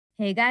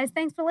Hey guys,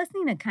 thanks for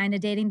listening to Kinda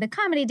Dating, the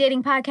comedy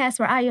dating podcast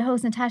where I, your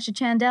host Natasha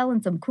Chandel,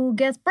 and some cool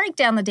guests break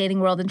down the dating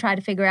world and try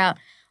to figure out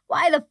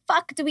why the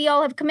fuck do we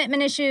all have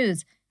commitment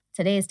issues?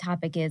 Today's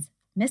topic is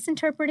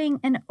misinterpreting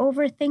and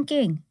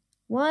overthinking.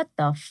 What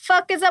the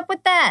fuck is up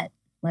with that?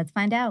 Let's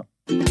find out.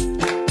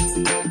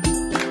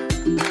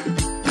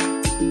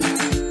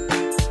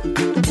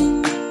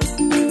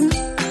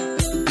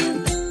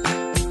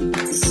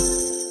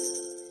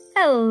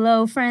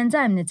 Hello, friends.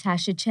 I'm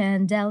Natasha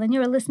Chandel, and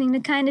you're listening to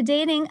Kinda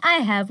Dating. I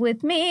have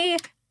with me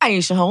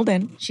Aisha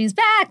Holden. She's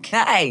back.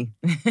 Hi.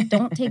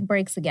 Don't take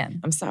breaks again.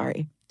 I'm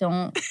sorry.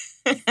 Don't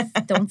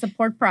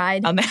support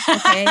Pride.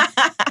 Okay.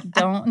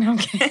 Don't. No,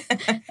 okay.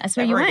 That's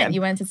where you went. Again.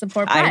 You went to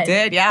support Pride. I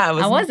did. Yeah.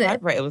 How was it?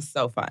 It was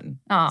so fun.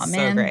 Oh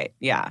man, so great.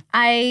 Yeah.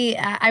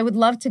 I would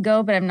love to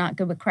go, but I'm not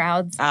good with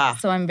crowds,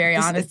 so I'm very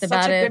honest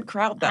about it. It's such a good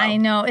crowd, though. I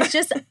know. It's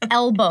just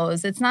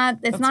elbows. It's not.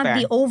 It's not fair.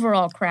 the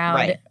overall crowd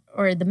Right.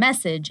 or the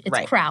message. It's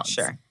right. crowds.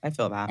 Sure. I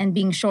feel that. And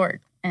being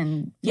short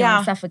and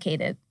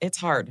suffocated. It's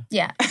hard.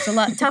 Yeah, it's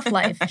a tough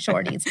life,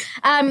 shorties.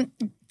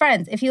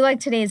 Friends, if you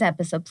like today's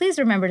episode, please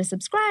remember to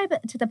subscribe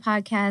to the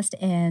podcast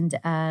and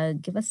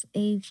give us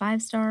a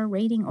 5-star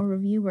rating or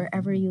review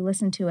wherever you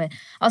listen to it.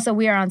 Also,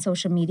 we are on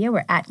social media.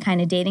 We're at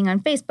Kinda Dating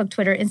on Facebook,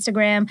 Twitter,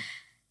 Instagram.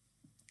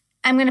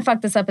 I'm going to fuck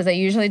this up as I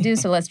usually do,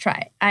 so let's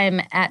try. I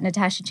am at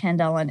Natasha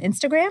Chandel on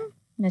Instagram,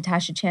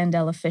 Natasha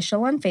Chandel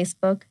Official on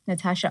Facebook,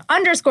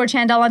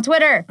 Natasha_Chandel on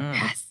Twitter.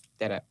 Yes.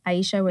 Did it.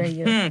 Aisha, where are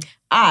you?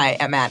 I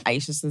am at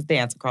Aisha Says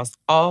Dance across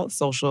all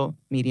social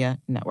media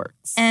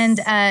networks. And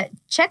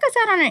check us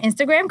out on our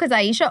Instagram because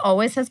Aisha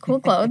always has cool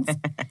clothes.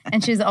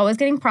 And she's always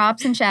getting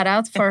props and shout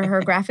outs for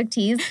her graphic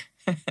tees.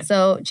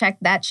 So check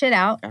that shit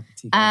out.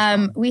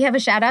 We have a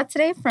shout out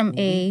today from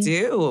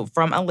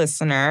from a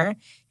listener.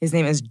 His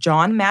name is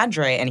John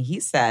Madre, and he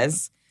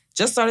says,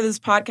 just started this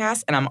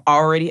podcast and I'm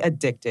already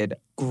addicted.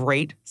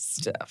 Great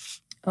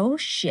stuff. Oh,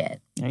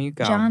 shit. There you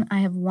go. John, I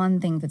have one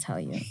thing to tell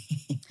you.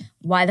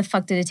 Why the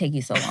fuck did it take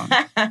you so long?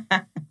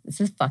 This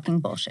is fucking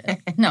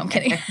bullshit. No, I'm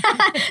kidding.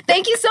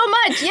 Thank you so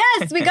much.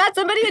 Yes, we got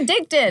somebody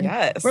addicted.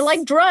 Yes. We're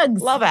like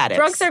drugs. Love addicts.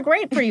 Drugs are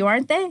great for you,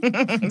 aren't they?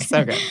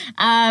 So good.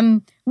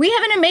 We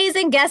have an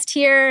amazing guest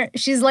here.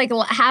 She's like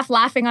half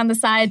laughing on the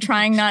side,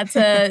 trying not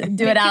to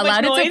do it out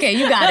loud. It's okay.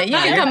 You got it. You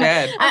can come.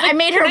 Good. I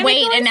made her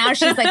wait, and now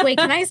she's like, wait,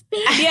 can I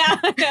speak? Yeah.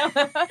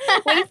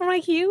 Waiting for my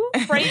cue.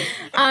 Right.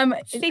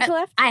 Stage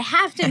left. I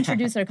have to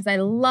introduce her because I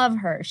love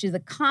her. She's a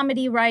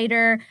comedy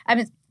writer.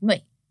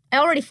 Wait, I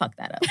already fucked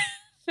that up.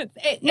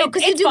 No,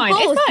 because you do fine.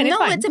 both.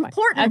 It's It's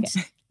important.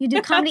 Okay. You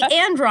do comedy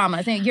and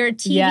drama. You're a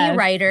TV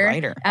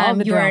writer. All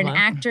the you're drama. an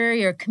actor.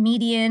 You're a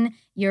comedian.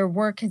 Your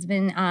work has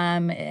been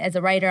as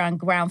a writer on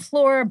Ground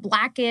Floor,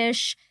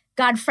 Blackish,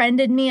 God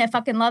Friended Me. I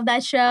fucking love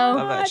that show.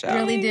 Love that show.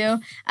 Really do.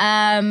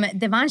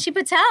 Devanshi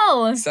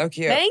Patel. So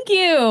cute. Thank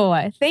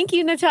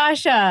you,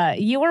 Natasha.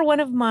 You were one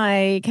of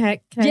my. Can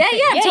I Yeah,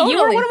 totally.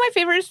 You were one of my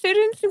favorite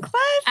students in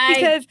class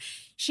because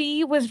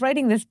she was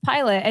writing this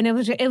pilot, and it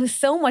was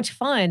so much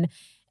fun.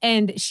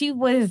 And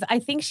I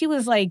think she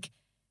was like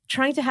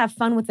trying to have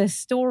fun with the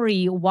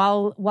story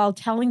while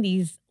telling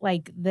these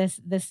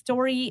the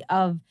story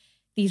of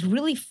these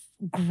really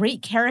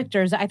great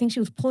characters. I think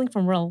she was pulling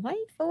from real life.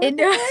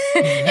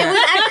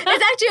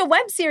 It's actually a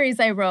web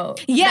series I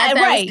wrote. Yeah,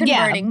 that right. Was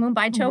converting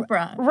Mumbai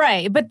Chopra.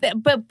 Right, but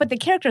the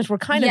characters were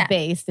kind of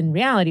based in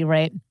reality,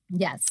 right?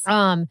 Yes.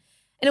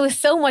 And it was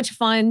so much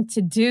fun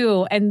to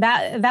do, and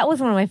that was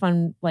one of my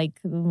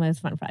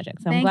most fun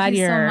projects. So I'm glad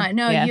you're. Thank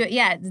you so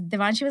much. No,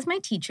 Devanshi was my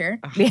teacher.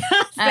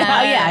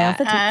 I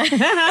also teach.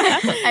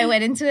 I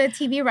went into a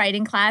TV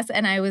writing class,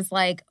 and I was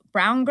like,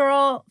 brown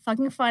girl,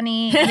 fucking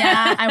funny.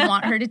 Yeah, I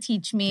want her to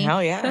teach me.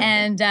 Hell yeah.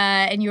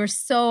 And you were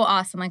so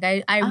awesome. Like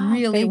I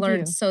really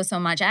learned so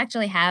much. I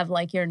actually have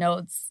your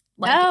notes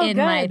in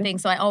my thing.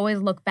 So I always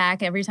look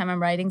back every time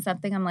I'm writing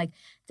something. I'm like,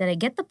 did I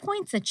get the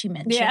points that she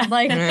mentioned? Yeah.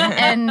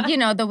 And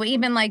the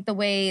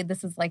way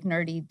this is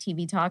nerdy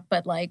TV talk,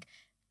 but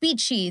beat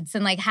sheets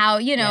and how,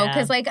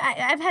 because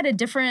I've had a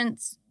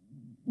different,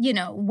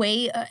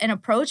 way and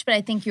approach, but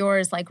I think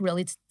yours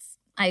really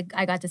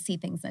I got to see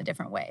things in a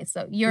different way.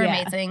 So you're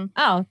amazing.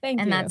 Oh, thank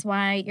you. And that's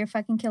why you're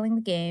fucking killing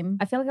the game.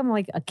 I feel like I'm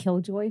a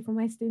killjoy for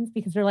my students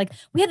because they're like,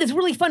 we had this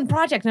really fun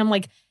project. And I'm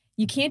like,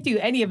 you can't do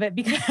any of it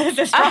because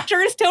the structure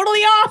is totally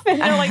off.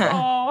 And they're like,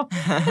 oh,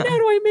 how do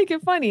I make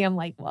it funny? I'm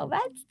like, well,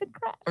 that's the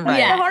crap. Right.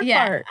 Yeah, the hard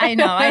part. I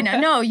know.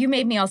 No, you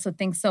made me also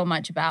think so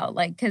much about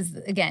because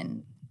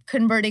again,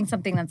 converting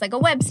something that's a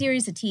web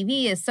series to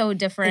TV is so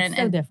different. It's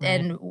so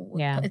different.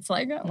 And it's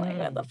what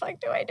the fuck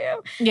do I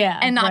do? Yeah.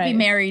 And not be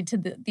married to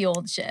the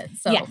old shit.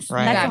 So yes,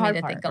 right. that's got the hard me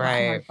to part. think a lot.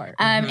 Right. Part.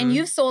 And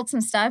you've sold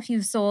some stuff.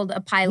 You've sold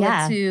a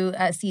pilot to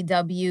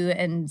CW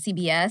and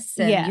CBS,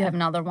 and you have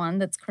another one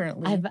that's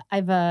currently.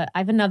 I've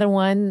another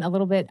one. A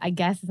little bit, I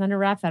guess, is under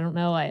wraps. I don't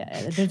know.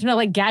 There's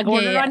no gag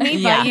order on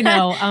me, but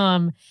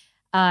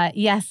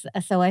yes.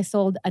 So I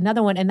sold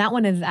another one, and that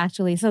one is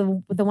actually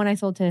the one I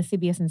sold to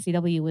CBS and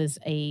CW was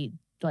a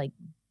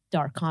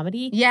dark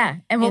comedy. Yeah,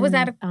 and what was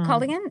that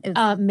called again?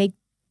 Make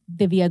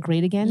Divya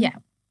Great Again. Yeah.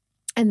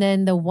 And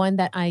then the one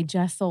that I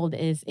just sold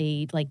is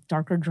a like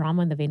darker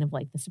drama in the vein of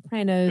like The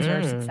Sopranos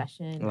or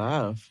Succession.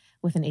 Love.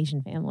 With an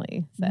Asian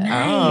family. So. Nice.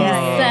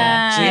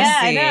 Yeah,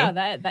 I know.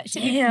 That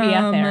shit needs to be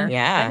out there.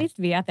 Yeah. That needs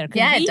to be out there.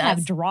 Yeah, we it have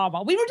does.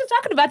 drama. We were just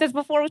talking about this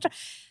before.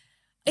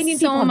 Indian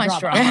So people have much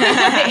drama.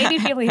 The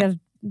Indian family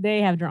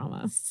they have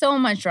drama. So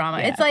much drama.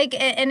 Yeah. It's like,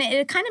 and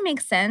it kind of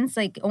makes sense.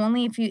 Like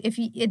only if you,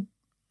 it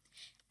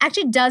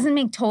actually doesn't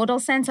make total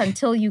sense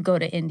until you go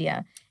to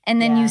India. And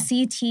then you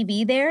see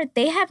TV there,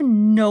 they have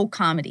no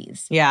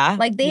comedies. Yeah.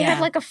 Like they have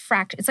like a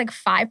fraction. It's like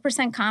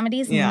 5%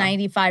 comedies,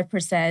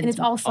 95%. And it's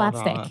all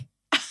slapstick. drama.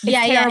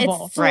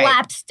 Terrible. It's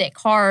slapstick,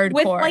 hardcore.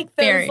 With like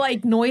those very.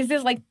 like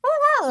noises like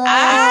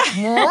Yeah.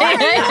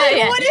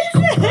 what is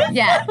this?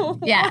 Yeah.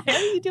 Why are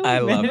you doing I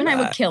this? love And I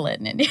would that. kill it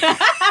in India.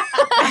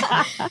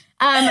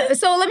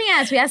 So let me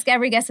ask. We ask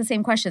every guest the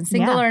same question: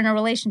 single or in a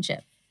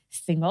relationship?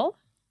 Single.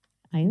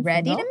 I am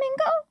Ready single. to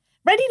mingle?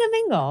 Ready to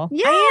mingle.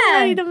 Yeah. I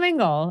am ready to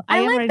mingle. I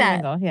am like ready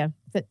that. to mingle.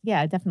 Yeah.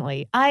 Yeah,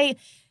 definitely.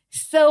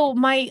 So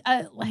my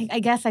I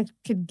guess I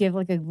could give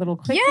like a little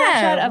quick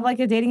snapshot of like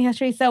a dating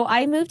history. So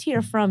I moved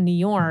here from New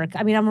York.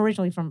 I mean, I'm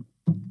originally from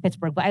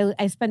Pittsburgh, but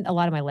I spent a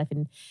lot of my life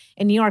in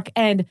New York.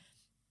 And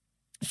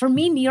for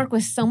me, New York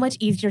was so much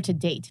easier to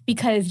date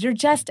because you're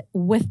just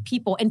with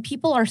people and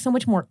people are so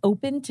much more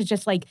open to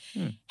just like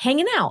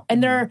hanging out.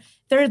 And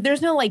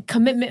there's no like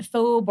commitment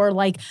phobe or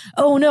like,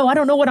 oh no, I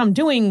don't know what I'm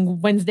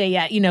doing Wednesday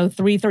at,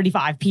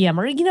 3:35 p.m.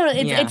 or,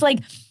 it's like,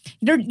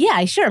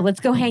 sure,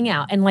 let's go hang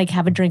out and like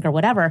have a drink or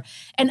whatever.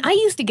 And I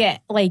used to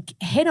get like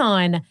hit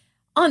on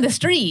the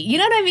street. You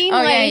know what I mean?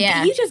 Oh, like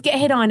yeah. you just get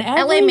hit on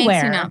everywhere. LA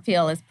makes you not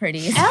feel as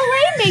pretty.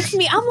 LA makes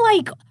me, I'm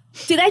like,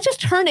 did I just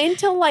turn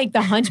into like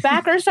the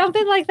Hunchback or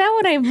something like that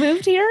when I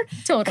moved here?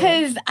 Totally.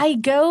 Because I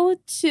go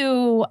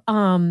to,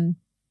 I'll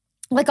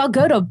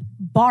go to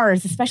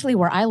bars, especially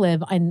where I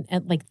live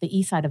at like the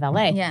east side of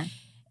LA. Yeah.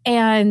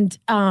 And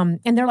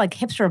they're like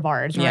hipster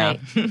bars, right?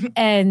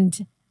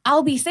 And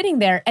I'll be sitting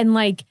there and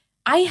like,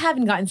 I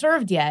haven't gotten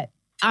served yet.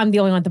 I'm the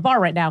only one at the bar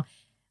right now.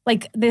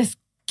 Like this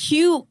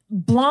cute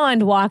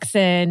blonde walks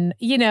in,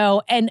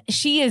 and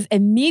she is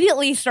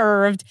immediately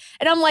served.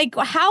 And I'm like,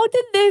 how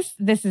did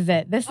this is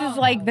it. This is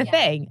like the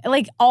thing.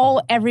 Like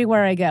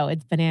everywhere I go,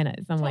 it's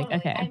bananas. I'm like,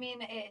 okay. I mean,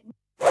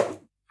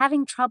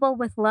 having trouble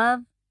with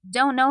love?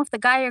 Don't know if the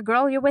guy or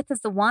girl you're with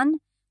is the one?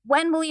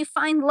 When will you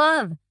find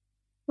love?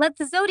 Let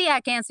the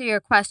Zodiac answer your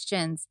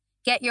questions.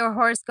 Get your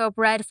horoscope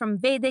read from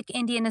Vedic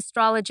Indian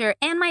astrologer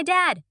and my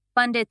dad,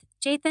 Pandit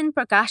Chetan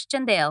Prakash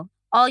Chandel.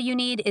 All you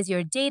need is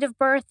your date of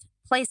birth,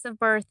 place of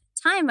birth,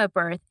 time of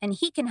birth, and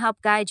he can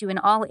help guide you in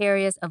all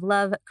areas of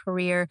love,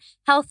 career,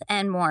 health,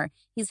 and more.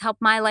 He's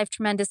helped my life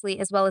tremendously,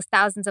 as well as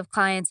thousands of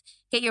clients.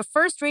 Get your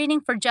first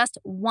reading for just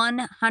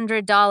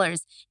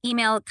 $100.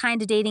 Email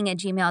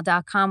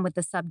kindofdating@gmail.com with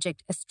the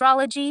subject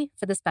astrology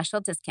for the special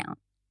discount.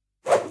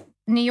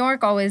 New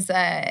York always,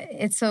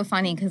 it's so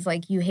funny because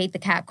like you hate the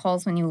cat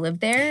calls when you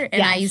live there.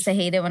 And I used to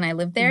hate it when I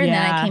lived there. And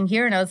then I came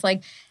here and I was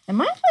like, am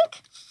I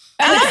like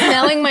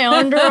smelling my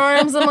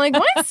underarms? I'm like,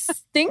 am I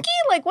stinky?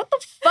 Like, what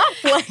the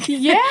fuck? Like,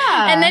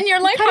 And then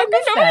you're like, how come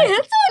nobody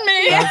hits on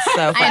me? That's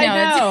so funny.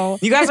 I know.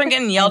 You guys aren't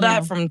getting yelled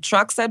at from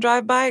trucks that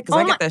drive by? Because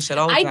I get that shit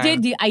all the time.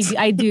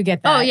 I do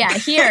get that. Oh, yeah.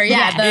 Here,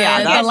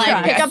 the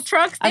like pickup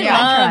trucks. They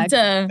love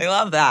to. They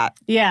love that.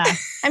 Yeah.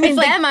 I mean,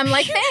 them, I'm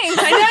like, thanks.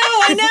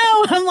 I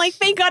know. I'm like,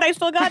 thank God I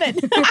still got it.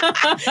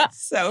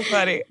 So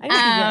funny.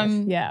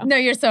 No,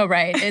 you're so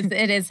right.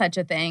 It is such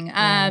a thing.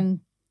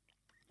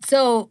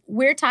 So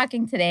we're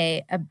talking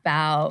today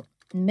about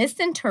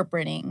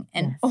misinterpreting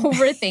and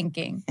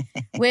overthinking,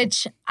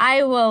 which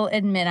I will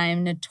admit I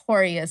am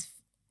notorious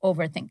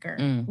overthinker.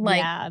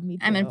 Me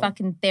too. I'm in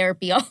fucking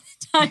therapy all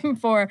the time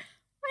for,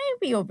 why are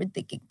we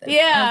overthinking this?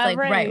 Yeah, I was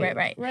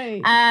like,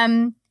 right.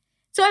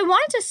 So I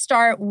wanted to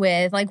start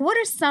with, like, what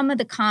are some of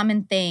the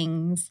common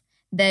things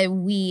that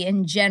we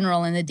in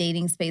general in the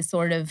dating space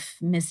sort of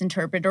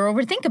misinterpret or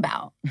overthink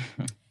about?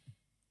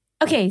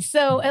 Okay,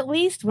 so at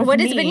least with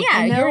me,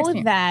 I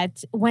know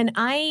that when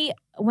I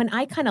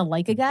kind of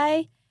like a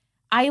guy,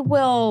 I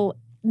will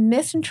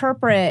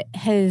misinterpret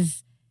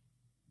his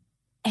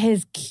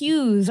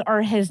cues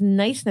or his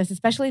niceness,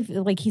 especially if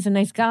like he's a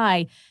nice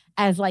guy,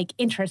 as like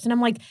interest. And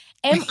I'm like,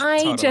 am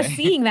I just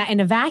seeing that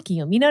in a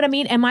vacuum? You know what I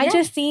mean? Am I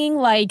just seeing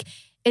like,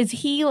 is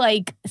he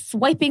like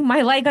swiping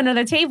my leg under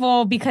the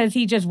table because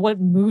he just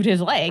moved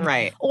his leg?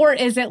 Right. Or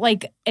is it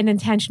like an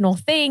intentional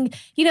thing?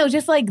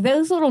 Just like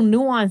those little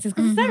nuances.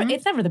 Because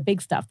it's never the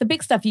big stuff. The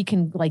big stuff you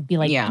can like be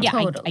like,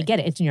 totally. I get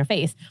it. It's in your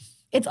face.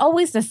 It's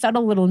always the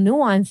subtle little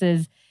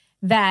nuances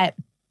that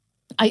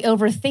I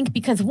overthink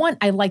because one,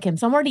 I like him.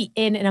 So I'm already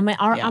in and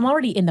I'm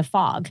already in the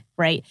fog,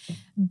 right?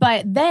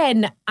 But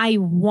then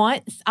I'm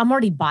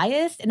already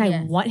biased and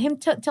I want him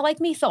to like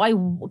me. So I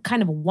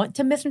kind of want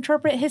to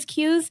misinterpret his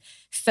cues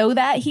so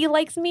that he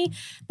likes me.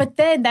 But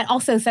then that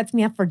also sets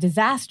me up for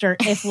disaster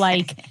if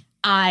like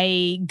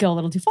I go a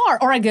little too far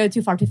or I go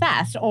too far too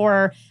fast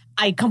or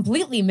I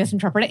completely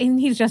misinterpret it and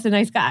he's just a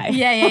nice guy.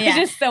 Yeah. It's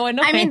just so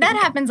annoying. I mean, that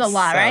happens a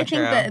lot, So right? I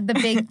true. think the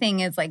big thing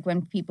is like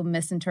when people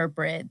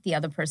misinterpret the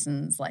other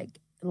person's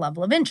like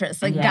level of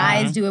interest. Like Yeah.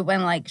 guys do it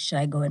when like, should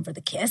I go in for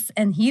the kiss?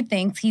 And he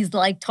thinks he's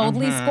like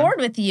totally scored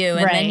with you. And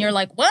then Right. you're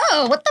like,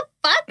 whoa, what the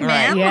fuck,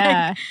 man?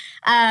 Yeah.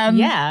 Like,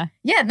 Yeah.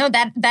 yeah, no,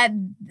 that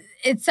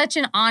it's such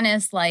an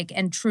honest, like,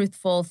 and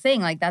truthful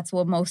thing. Like that's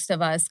what most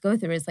of us go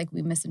through is like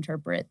we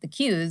misinterpret the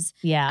cues.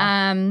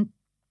 Yeah.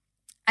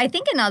 I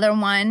think another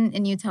one,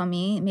 and you tell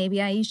me, maybe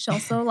Aish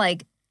also,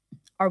 like,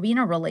 are we in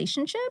a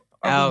relationship?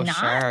 Are we not?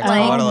 Sure,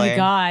 Like, oh totally. my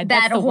God. that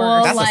That's the whole,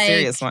 worst. That's like- a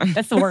serious one.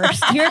 That's the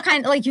worst. you're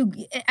kind of like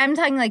I'm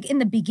talking like in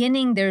the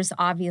beginning, there's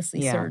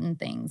obviously Yeah. certain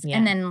things. Yeah.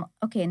 And then,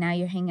 okay, now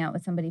you're hanging out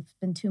with somebody, it's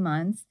been 2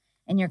 months,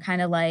 and you're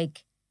kind of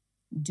like,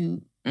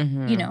 you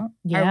know,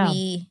 Yeah.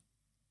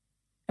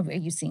 are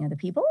you seeing other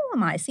people?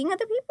 Am I seeing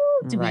other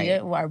people? Right.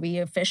 Are we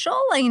official?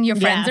 Like, and your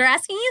friends Yeah. are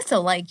asking you.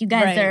 So like you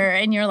guys Right. are,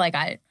 and you're like,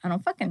 I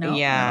don't fucking know. I don't know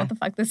Yeah. what the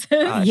fuck this is.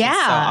 Oh, it's just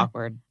so Yeah.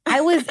 awkward.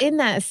 I was in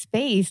that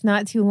space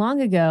not too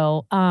long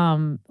ago,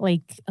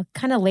 like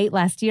kind of late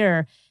last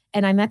year,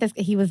 and I met this.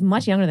 He was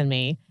much younger than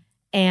me,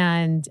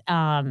 and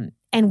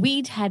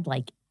we'd had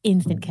like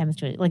instant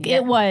chemistry. Like Yeah.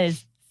 it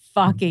was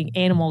fucking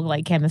animal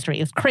like chemistry.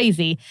 It was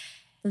crazy.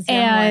 Those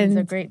young ones are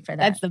And great for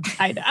that.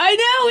 I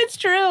know it's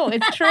true.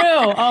 It's true.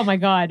 Oh my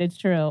God, it's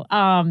true.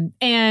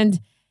 And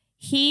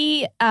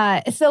he,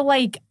 so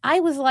like I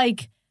was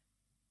like,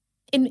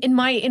 in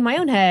my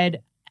own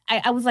head,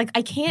 I was like,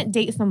 I can't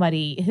date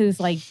somebody who's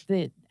like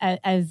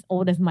as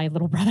old as my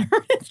little brother.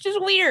 It's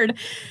just weird.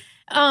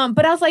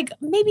 But I was like,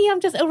 maybe I'm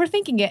just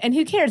overthinking it, and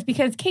who cares?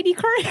 Because Katie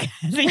Couric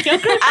has a younger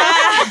brother,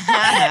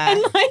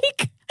 and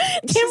like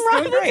She's Kim doing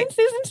Robbins great. and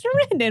Susan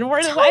Sarandon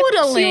were like,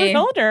 Totally. she was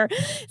older.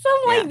 So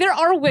I'm like, Yeah. there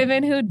are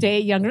women who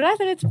date younger than us,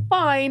 and it's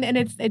fine, and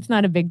it's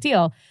not a big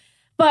deal.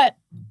 But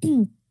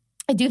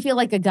I do feel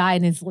like a guy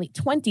in his late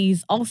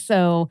 20s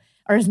also,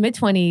 or his mid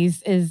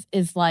 20s,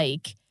 is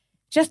like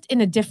just in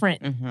a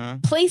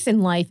different place in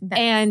life.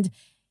 And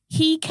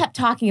he kept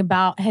talking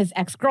about his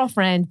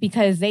ex-girlfriend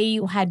because they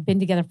had been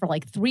together for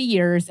like 3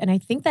 years. And I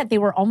think that they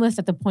were almost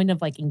at the point of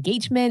like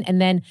engagement.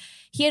 And then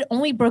he had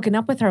only broken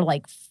up with her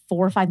like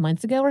 4 or 5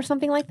 months ago or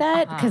something like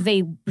that because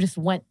they just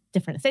went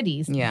different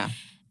cities. Yeah.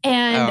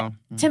 And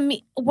to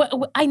me,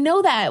 I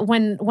know that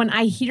when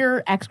I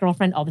hear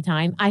ex-girlfriend all the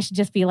time, I should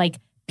just be like,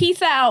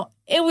 peace out.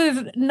 It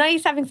was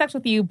nice having sex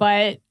with you,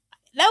 but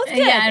that was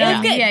good. Yeah, It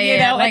was good, you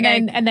know, like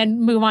and then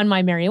move on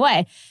my merry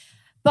way.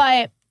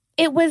 But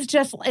it was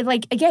just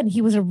like, again,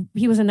 he was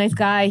a nice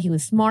guy. He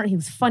was smart. He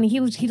was funny. He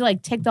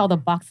like ticked all the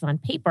boxes on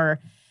paper.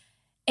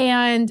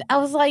 And I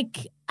was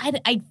like,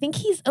 I think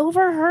he's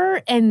over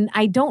her, and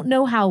I don't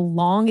know how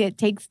long it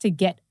takes to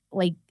get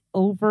like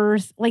over.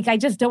 Like, I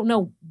just don't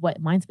know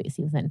what mind space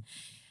he was in.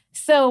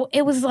 So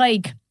it was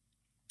like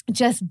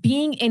just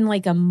being in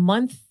like a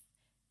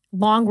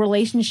month-long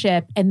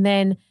relationship, and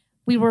then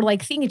we were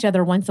like seeing each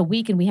other once a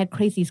week, and we had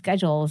crazy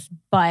schedules,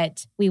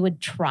 but we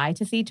would try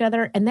to see each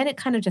other, and then it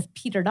kind of just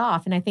petered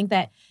off. And I think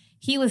that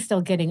he was still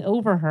getting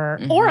over her,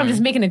 or I'm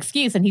just making an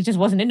excuse and he just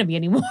wasn't into me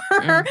anymore.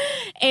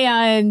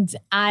 And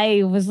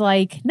I was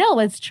like, no,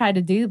 let's try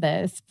to do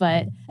this.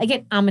 But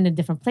again, I'm in a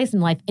different place in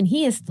life, and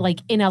he is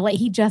like in LA.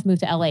 He just moved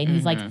to LA, and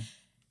he's like,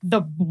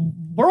 the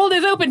world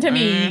is open to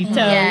me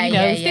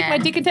to stick my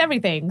dick into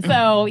everything.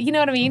 So you know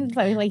what I mean?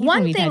 So, like,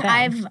 one thing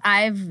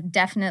I've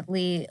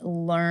definitely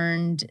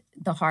learned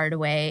the hard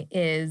way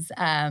is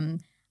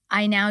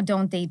I now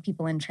don't date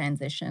people in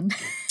transition.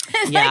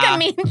 It's like a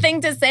mean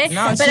thing to say,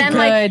 No, but I'm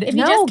like, if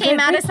you just came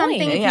out of great something,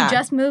 point. if you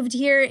just moved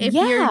here, if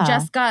you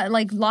just got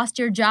like lost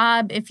your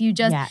job, if you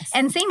just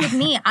and same with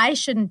me, I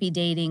shouldn't be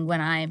dating when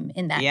I'm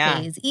in that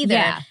phase either.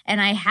 Yeah. And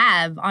I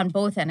have on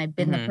both ends. I've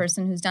been the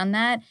person who's done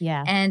that,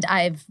 and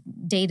I've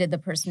dated the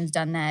person who's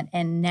done that,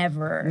 and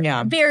never,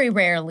 very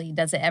rarely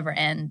does it ever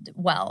end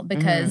well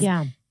because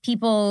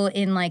people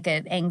in like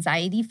an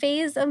anxiety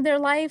phase of their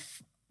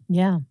life.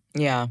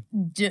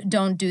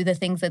 Don't do the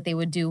things that they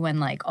would do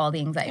when like all the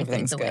anxiety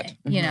fades away.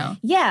 You know,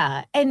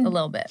 and a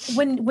little bit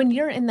when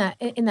you're in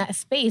that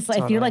space,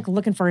 like if you're like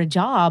looking for a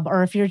job,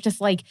 or if you're just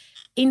like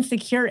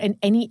insecure in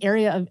any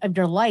area of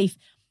your life,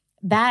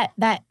 that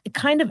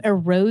kind of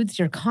erodes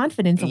your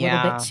confidence a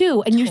little bit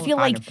too, and you feel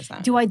like,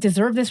 100%. do I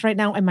deserve this right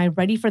now? Am I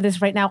ready for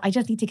this right now? I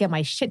just need to get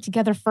my shit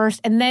together first,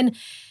 and then.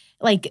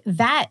 Like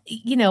that,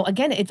 you know,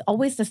 again, it's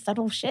always the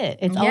subtle shit.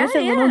 It's always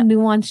the little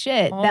nuanced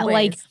shit that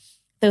like,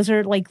 those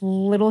are like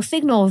little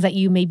signals that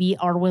you maybe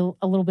are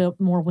a little bit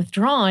more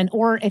withdrawn.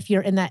 Or if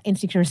you're in that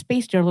insecure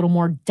space, you're a little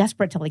more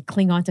desperate to like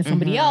cling on to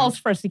somebody else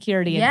for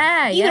security.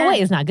 And either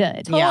way is not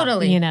good.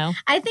 Totally. You know?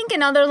 I think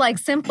another like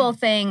simple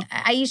thing,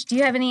 Aish, do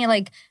you have any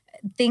like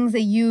things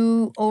that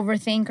you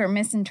overthink or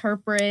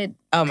misinterpret?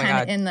 Oh my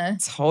God.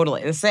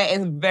 Totally. It's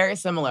very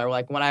similar.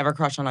 Like when I have a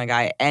crush on a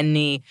guy,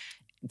 any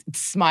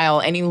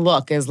smile, any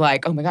look is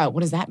like, oh my God,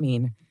 what does that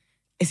mean?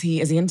 is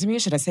he into me?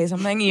 Should I say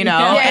something? You know?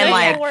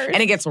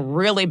 And it gets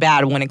really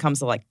bad when it comes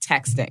to like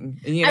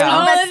texting. You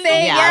know?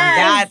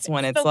 That's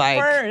when it's like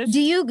worst.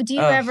 Do you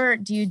ever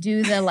do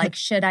the like,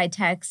 should I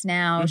text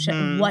now?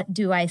 What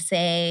do I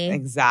say?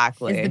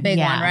 Exactly. Is the big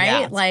one,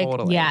 right? Yeah, like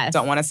totally.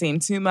 Don't want to seem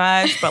too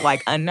much, but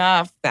like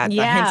enough that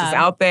the hint is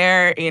out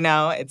there, you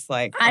know? It's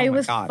like I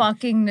was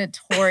fucking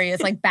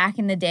notorious. Like back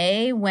in the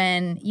day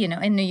when, you know,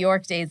 in New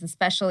York days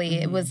especially,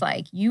 it was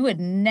like you would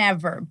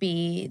never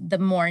be the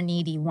more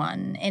needy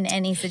one in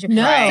any situation.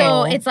 No.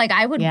 So it's like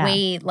I would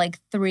wait like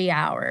 3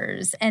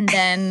 hours and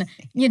then,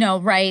 you know,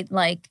 write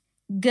like,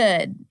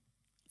 good.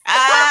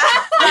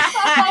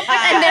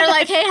 And they're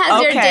like, hey,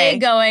 how's your day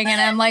going? And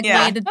I'm like,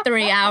 waited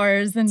 3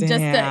 hours and just,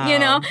 you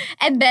know,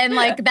 and then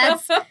like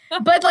that's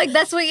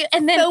what you,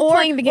 and then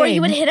or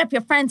you would hit up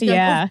your friends, be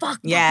like, oh, fuck,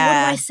 what do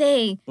I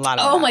say?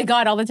 Oh my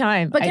God, all the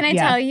time. But can I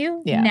tell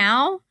you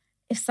now,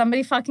 if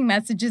somebody fucking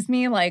messages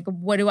me, like,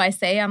 what do I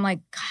say? I'm like,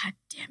 God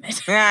damn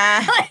it.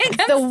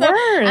 Like, the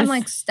worst. I'm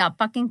like, stop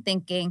fucking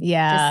thinking.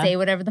 Just say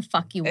whatever the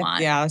fuck you want.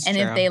 That's and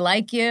true. if they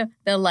like you,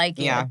 they'll like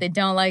you. If they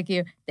don't like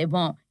you, they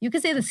won't. You can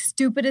say the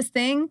stupidest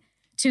thing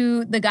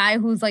to the guy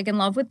who's like in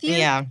love with you.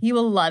 He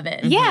will love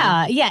it.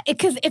 Yeah.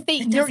 Because if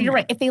you're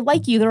right. If they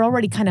like you, they're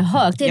already kind of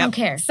hooked. They don't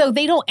care. So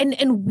they don't.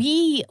 And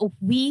we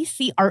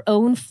see our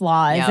own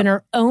flaws and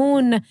our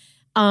own,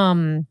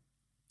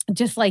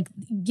 just like,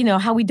 you know,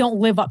 how we don't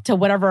live up to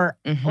whatever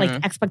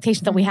like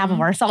expectations that we have of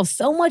ourselves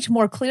so much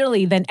more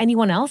clearly than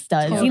anyone else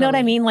does. Totally. You know what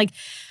I mean? Like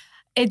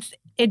it's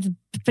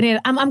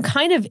I'm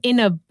kind of in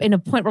a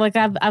point where like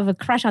I have a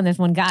crush on this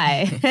one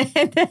guy.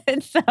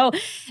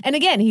 and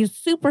again, he's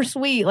super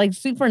sweet, like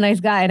super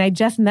nice guy. And I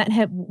just met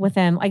him with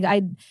him. Like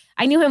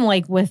I knew him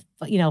like with,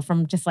 you know,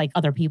 from just like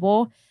other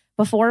people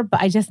before,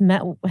 but I just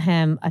met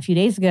him a few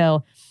days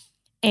ago.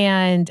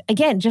 And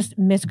again, just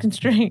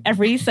misconstruing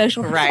every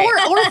social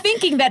or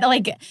thinking that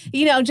like,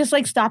 you know, just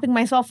like stopping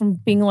myself from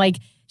being like,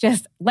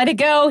 just let it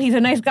go. He's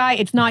a nice guy.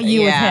 It's not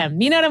you, it's him.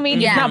 You know what I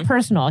mean? It's not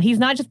personal. He's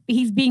not just,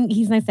 he's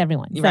nice to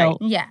everyone. So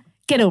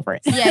get over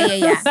it. So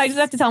I just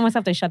have to tell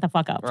myself to shut the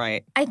fuck up.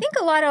 Right. I think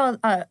a lot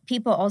of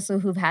people also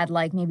who've had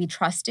like maybe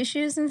trust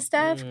issues and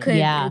stuff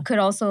could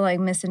also like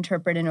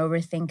misinterpret and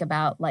overthink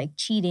about like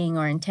cheating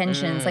or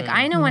intentions. Like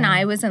I know when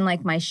I was in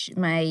like my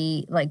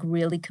like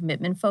really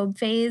commitment phobe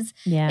phase,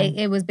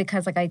 it was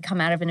because like I'd come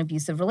out of an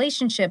abusive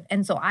relationship.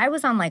 And so I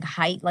was on like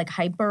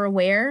hyper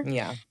aware.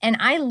 Yeah. And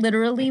I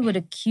literally would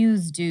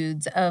accuse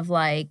dudes of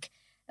like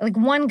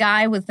one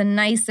guy was the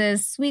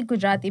nicest, sweet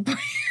Gujarati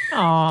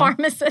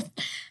pharmacist.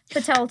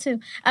 Patel too.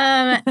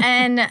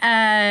 And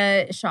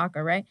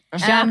shocker, right?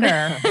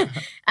 Shocker.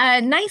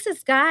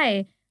 Nicest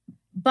guy.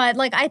 But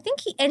like I think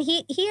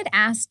he had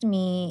asked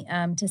me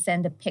to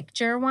send a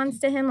picture once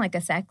to him, like a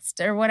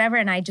sext or whatever,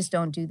 and I just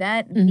don't do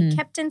that. And he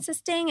kept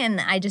insisting,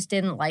 and I just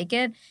didn't like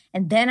it.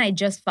 And then I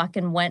just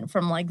fucking went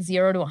from like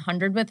 0 to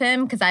 100 with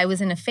him because I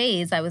was in a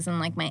phase. I was in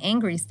like my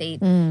angry state,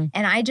 and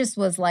I just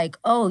was like,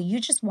 "Oh, you're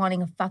just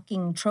wanting a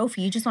fucking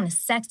trophy. You just want a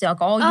sex.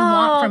 Like all you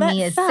want from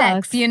me is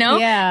sex, you know?"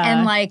 Yeah.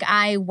 And like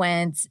I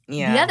went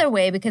the other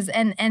way because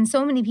and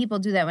so many people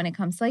do that when it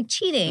comes to like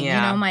cheating.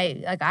 Yeah. You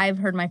know, I've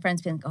heard my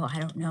friends be like, "Oh, I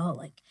don't know,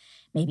 like."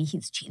 Maybe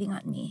he's cheating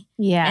on me.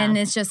 Yeah. And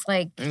it's just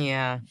like,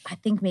 I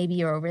think maybe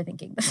you're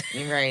overthinking this.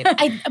 You're right.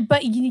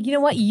 But you know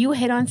what? You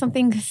hit on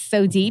something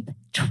so deep.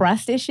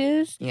 Trust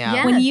issues.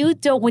 Yeah. When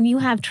you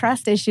have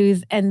trust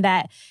issues and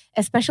that,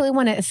 especially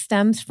when it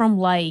stems from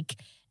like,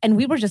 and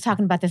we were just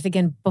talking about this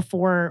again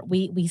before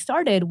we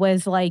started,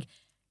 was like,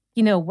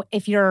 you know,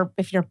 if your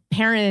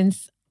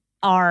parents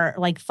are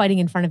like fighting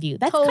in front of you,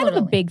 that's kind of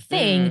a big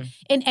thing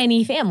in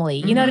any family.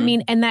 You know what I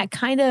mean? And that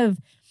kind of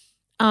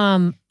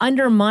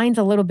undermines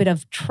a little bit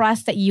of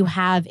trust that you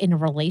have in a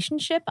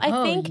relationship,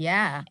 I think.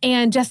 Yeah.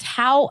 And just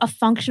how a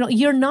functional,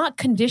 you're not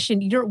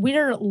conditioned.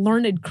 We're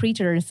learned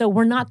creatures. So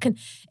we're not,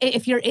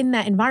 if you're in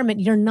that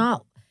environment, you're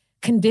not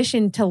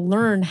conditioned to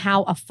learn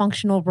how a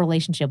functional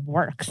relationship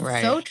works.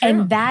 Right. So true.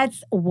 And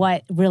that's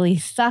what really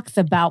sucks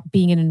about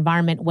being in an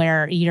environment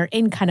where you're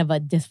in kind of a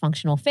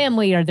dysfunctional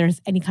family or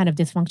there's any kind of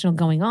dysfunctional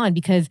going on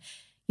because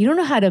you don't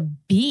know how to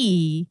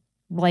be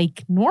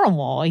like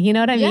normal, you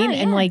know what I mean?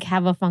 And like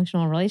have a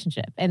functional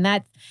relationship. And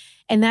that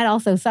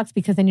also sucks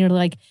because then you're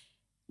like,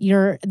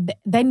 then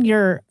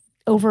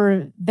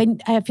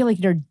I feel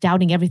like you're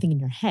doubting everything in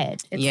your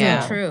head. It's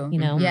so true. You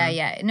know?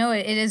 Yeah. No,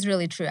 it is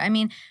really true. I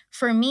mean,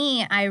 for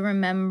me, I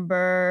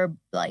remember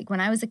like when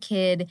I was a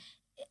kid,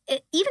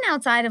 even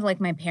outside of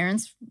like my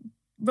parents'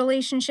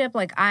 relationship,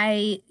 like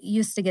I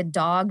used to get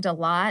dogged a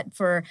lot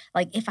for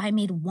like if I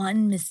made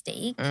one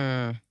mistake.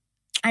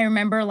 I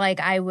remember like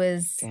I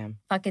was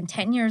fucking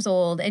 10 years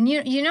old and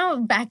you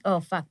know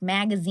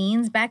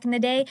magazines back in the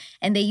day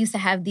and they used to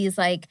have these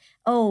like,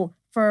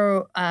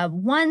 for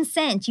 1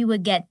 cent you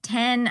would get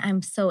 10,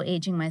 I'm so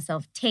aging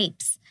myself,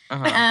 tapes.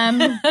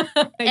 And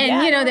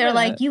you know, they're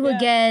like, you would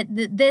get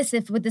this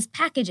with this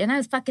package. And I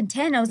was fucking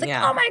 10. I was like,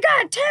 oh my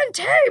God, 10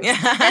 tapes.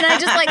 And I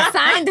just like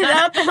signed it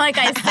up and like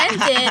I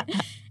sent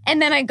it.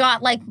 And then I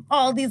got like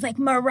all these like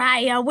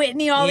Mariah,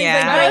 Whitney, all these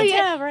like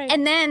Yeah. great right.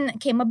 And then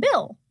came a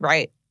bill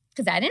Right.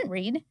 because I didn't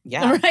read.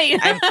 Yeah. Right.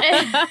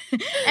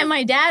 And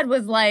my dad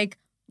was like,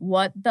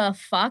 what the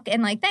fuck?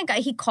 And like, thank God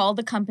he called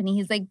the company.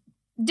 He's like,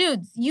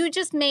 dude, you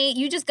just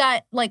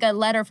got like a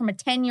letter from a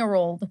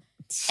 10-year-old.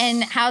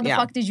 And how the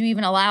fuck did you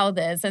even allow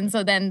this? And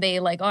so then they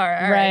like, all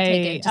right,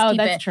 take it. Just keep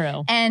that's it.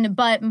 true. And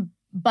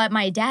but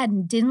my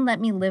dad didn't let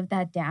me live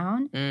that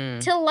down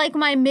till like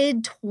my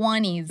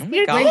mid-20s. Oh my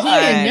Where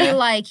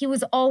God. he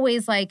was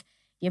always like,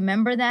 you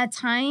remember that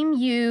time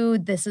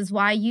this is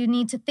why you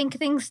need to think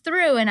things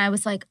through. And I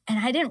was like, and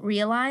I didn't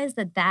realize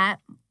that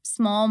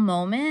small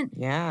moment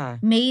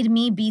made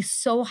me be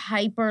so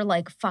hyper,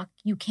 like, fuck,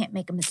 you can't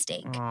make a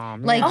mistake. Oh,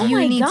 like, Oh you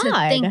my need God.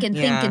 to think and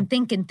think and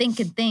think and think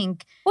and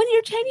think. When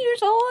you're 10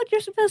 years old,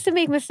 you're supposed to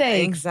make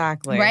mistakes.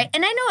 Exactly. Right?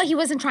 And I know he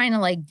wasn't trying to,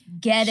 like,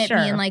 get at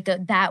me in, like,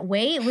 that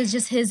way. It was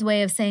just his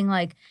way of saying,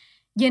 like,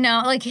 you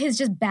know, like his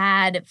just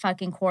bad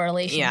fucking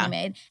correlation he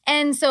made.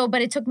 And so,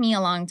 but it took me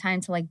a long time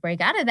to like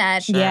break out of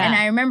that. Sure. Yeah. And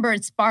I remember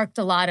it sparked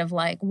a lot of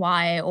like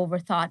why I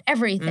overthought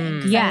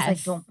everything. 'Cause I was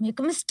like, don't make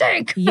a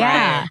mistake.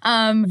 Yeah.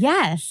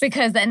 Yes.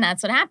 Because then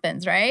that's what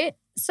happens, right?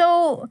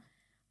 So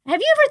have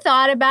you ever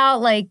thought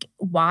about like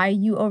why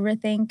you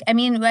overthink? I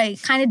mean, I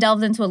kind of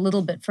delved into a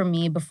little bit for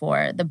me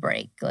before the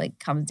break, like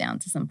comes down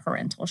to some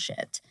parental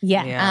shit.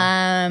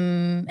 Yeah.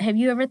 Have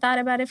you ever thought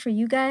about it for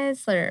you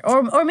guys?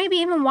 Or maybe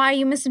even why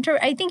you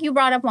misinterpret? I think you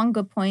brought up one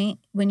good point.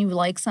 When you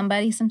like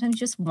somebody, sometimes you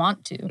just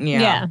want to.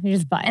 Yeah. You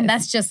just buy it. And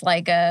that's just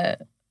like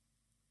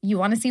you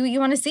want to see what you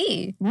want to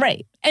see.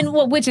 Right. And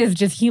which is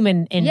just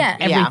human in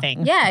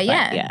everything. Yeah. But,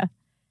 Yeah. yeah.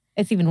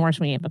 It's even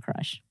worse when you have a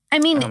crush. I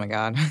mean, oh my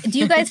God. do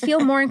you guys feel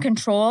more in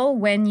control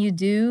when you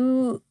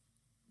do,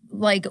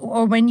 like,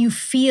 or when you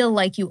feel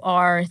like you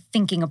are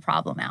thinking a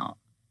problem out?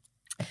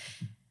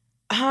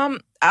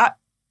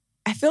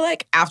 I feel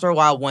like after a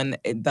while, when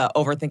the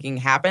overthinking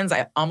happens,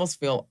 I almost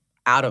feel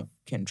out of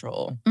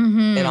control.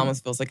 Mm-hmm. It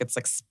almost feels like it's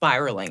like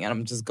spiraling, and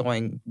I'm just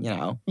going,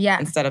 Yeah.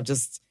 instead of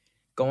just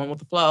going with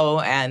the flow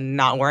and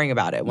not worrying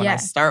about it. When I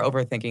start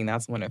overthinking,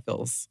 that's when it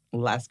feels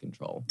less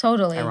control.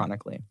 Totally.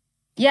 Ironically.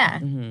 Yeah.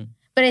 Mm-hmm.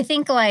 But I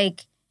think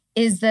like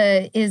is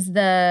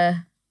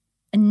the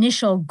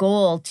initial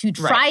goal to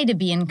try to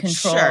be in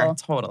control. Sure,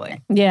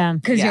 totally. Yeah.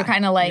 Because you're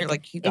kind of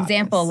like, you got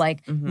example, this. like,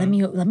 let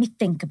me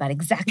think about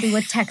exactly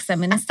what text I'm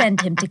going to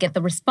send him to get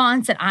the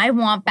response that I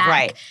want back.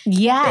 Right.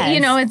 Yes. You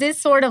know, it is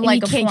sort of And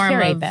like you a can't form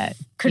curate of that.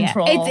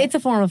 control. Yeah. It's a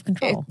form of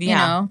control. You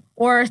know,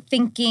 or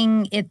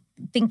thinking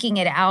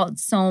it out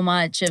so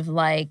much of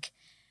like,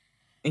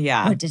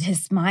 what did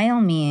his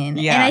smile mean?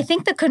 Yeah. And I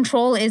think the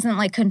control isn't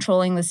like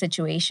controlling the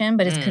situation,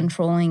 but it's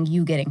controlling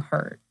you getting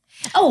hurt.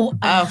 Oh, for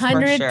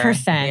 100%. sure.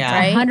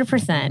 Yeah. Right? 100%.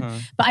 Mm-hmm.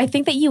 But I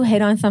think that you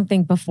hit on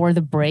something before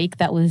the break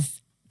that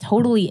was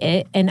totally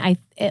it. And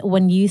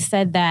when you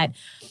said that,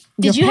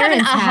 did you have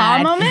an aha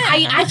moment?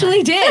 I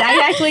actually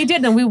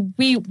did. And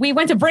we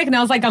went to break, and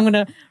I was like, I'm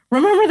gonna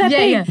remember that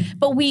thing. Yeah.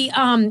 But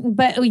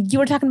you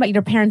were talking about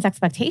your parents'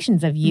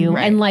 expectations of you,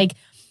 Right. and like.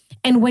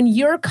 And when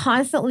you're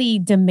constantly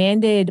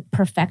demanded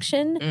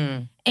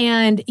perfection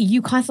and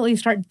you constantly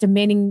start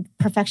demanding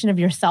perfection of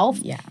yourself,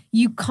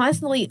 you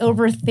constantly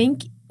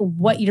overthink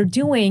what you're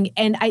doing.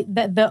 And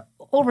the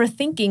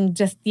overthinking,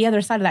 just the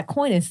other side of that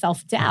coin is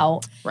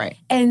self-doubt. Right.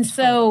 And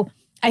so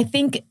I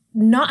think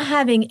not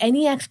having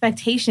any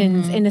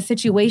expectations in a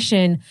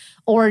situation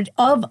or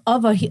of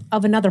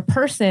another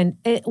person,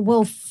 it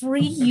will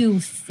free you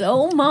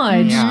so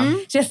much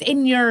just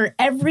in your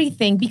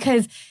everything.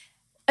 Because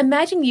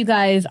imagine you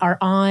guys are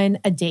on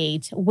a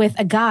date with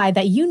a guy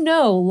that you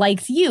know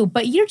likes you,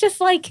 but you're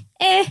just like,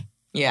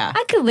 Yeah.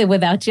 I could live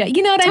without you.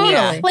 You know what I mean?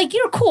 Totally. Like,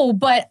 you're cool,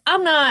 but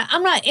I'm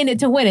not in it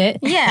to win it.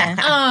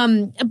 Yeah.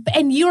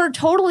 And you're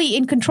totally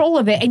in control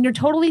of it, and you're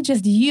totally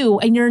just you,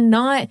 and you're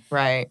not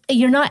Larry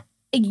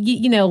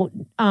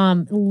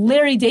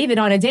David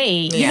on a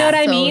date. You know what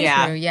I mean?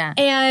 Yeah. True, yeah.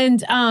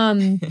 And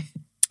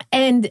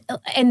and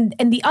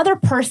the other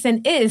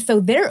person is,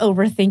 so they're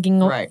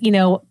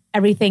overthinking,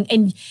 everything,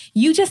 and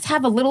you just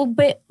have a little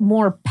bit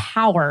more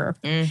power.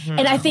 Mm-hmm.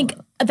 And I think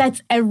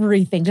that's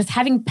everything. Just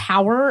having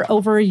power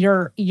over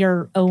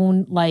your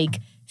own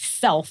like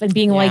self and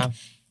being like,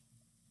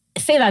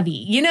 c'est la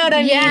vie. You know what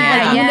I mean?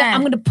 Yeah,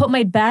 I'm gonna put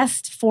my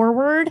best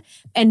forward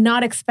and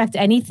not expect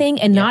anything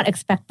and not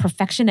expect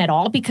perfection at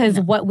all, because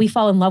what we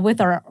fall in love with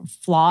are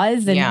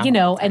flaws and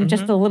and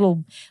just the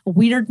little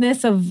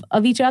weirdness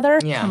of each other.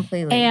 Yeah.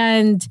 Completely.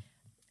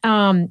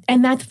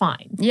 And that's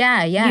fine.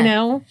 Yeah. You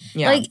know?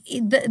 Yeah. Like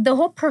the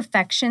whole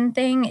perfection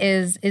thing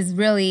is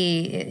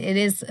really, it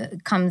is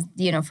comes,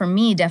 for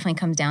me definitely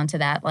comes down to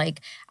that. Like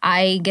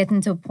I get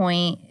into a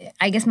point,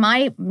 I guess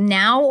my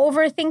now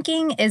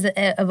overthinking is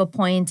of a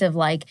point of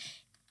like,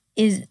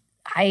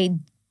 I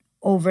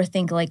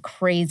overthink like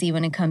crazy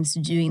when it comes to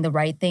doing the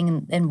right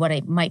thing and what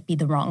it might be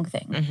the wrong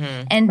thing.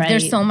 Mm-hmm. And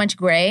there's so much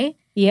gray.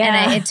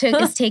 Yeah. And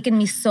it's taken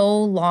me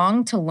so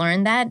long to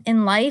learn that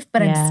in life,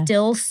 but I'm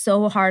still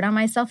so hard on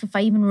myself if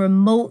I even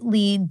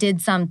remotely did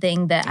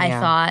something that I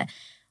thought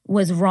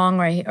was wrong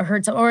or I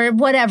hurt or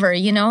whatever,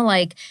 you know,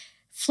 like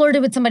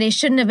flirted with somebody I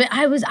shouldn't have been.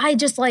 I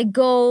just like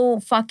go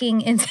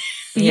fucking insane.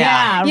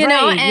 Yeah, you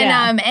know,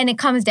 right, and it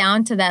comes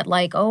down to that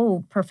like,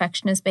 oh,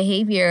 perfectionist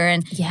behavior.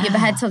 And you've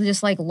had to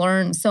just like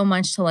learn so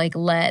much to like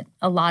let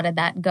a lot of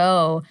that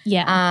go.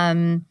 Yeah.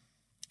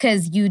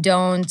 Because you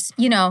don't,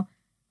 you know,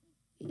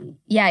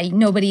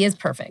 nobody is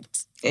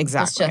perfect.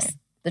 Exactly. It's just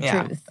the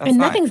truth. And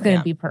nothing's going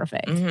to be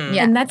perfect. Mm-hmm.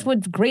 Yeah. And that's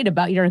what's great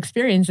about your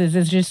experiences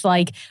is just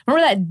like,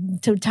 remember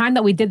that time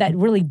that we did that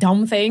really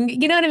dumb thing?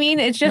 You know what I mean?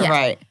 It's just,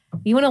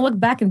 you want to look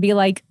back and be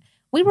like,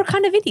 we were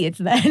kind of idiots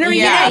then. Or,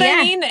 you know what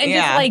I mean? And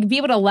just like be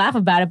able to laugh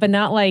about it, but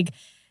not like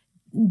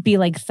be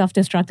like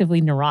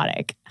self-destructively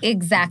neurotic.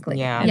 Exactly.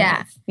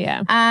 Yeah.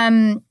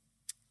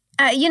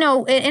 You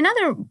know, in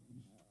other,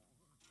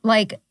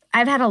 like,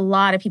 I've had a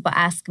lot of people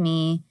ask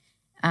me,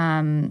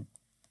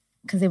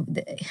 because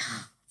it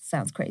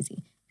sounds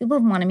crazy. People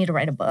have wanted me to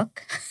write a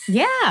book.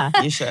 Yeah.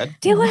 You should.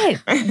 Do it.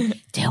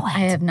 Do it. I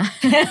have not.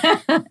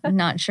 I'm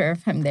not sure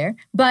if I'm there.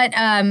 But,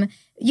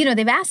 you know,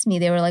 they've asked me,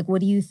 they were like,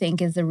 what do you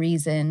think is the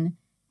reason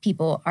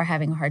people are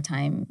having a hard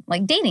time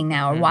like dating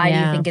now? Or why do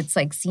you think it's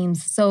like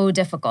seems so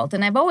difficult?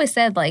 And I've always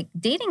said like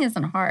dating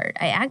isn't hard.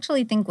 I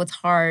actually think what's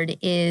hard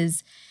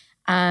is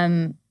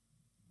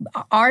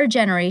our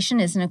generation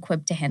isn't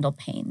equipped to handle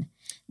pain.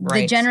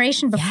 Right. The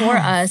generation before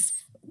us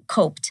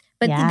coped.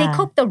 But they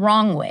coped the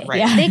wrong way.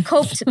 Right. They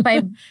coped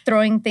by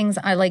throwing things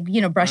like,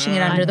 you know, brushing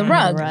it under the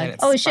rug.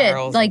 Oh, shit.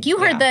 Like you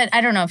heard that.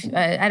 I don't know if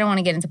I don't want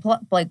to get into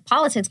like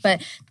politics,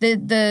 but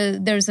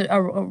there's a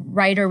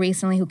writer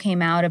recently who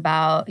came out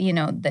about, you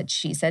know, that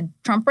she said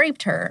Trump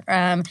raped her.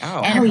 And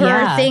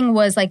her thing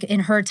was like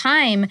in her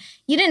time,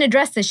 you didn't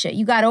address this shit.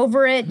 You got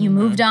over it. You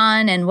moved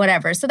on and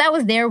whatever. So that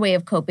was their way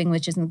of coping,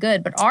 which isn't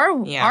good. But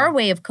our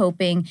way of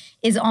coping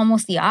is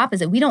almost the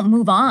opposite. We don't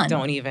move on.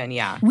 Don't even,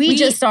 We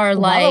just are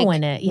like,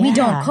 we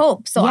don't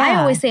cope. So I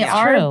always say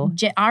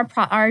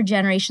our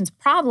generation's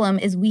problem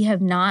is we have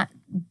not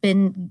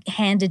been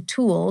handed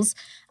tools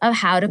of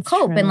how to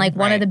cope. And like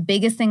one of the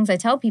biggest things I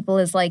tell people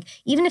is like,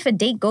 even if a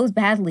date goes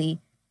badly,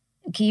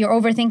 you're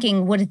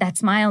overthinking, what did that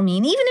smile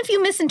mean? Even if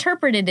you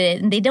misinterpreted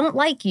it and they don't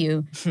like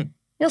you,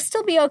 you'll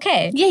still be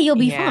okay. Yeah, you'll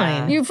be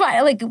fine. You're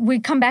fine. Like we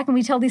come back and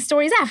we tell these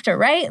stories after,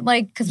 right?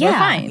 Like because we're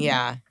fine.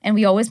 Yeah. And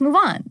we always move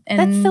on. And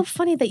that's so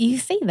funny that you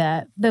say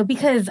that though,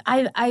 because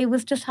I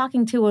was just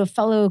talking to a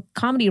fellow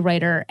comedy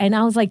writer and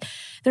I was like,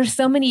 there's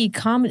so many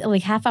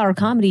like half-hour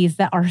comedies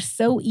that are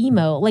so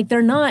emo. Like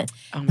they're not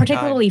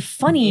particularly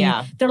funny.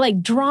 Yeah. They're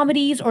like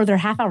dramedies or they're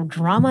half-hour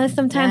dramas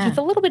sometimes with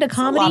a little bit of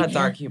comedy. There's a lot of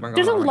dark humor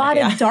There's a lot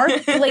of dark,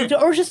 like,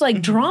 or just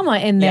like drama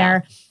in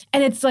there.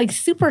 And it's like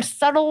super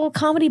subtle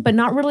comedy, but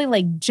not really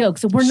like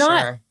jokes. So we're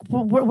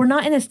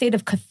not in a state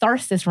of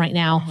catharsis right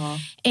now.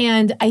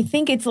 And I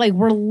think it's like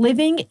we're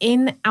living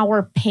in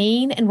our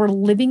pain and we're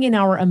living in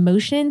our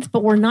emotions,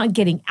 but we're not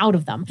getting out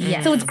of them.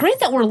 So it's great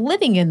that we're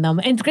living in them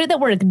and it's great that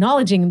we're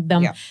acknowledging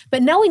them.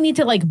 But now we need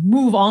to like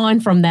move on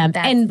from them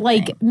and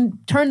like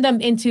turn them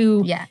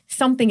into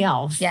something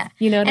else.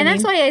 You know what I mean? And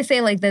that's why I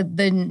say like the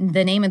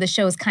name of the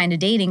show is Kinda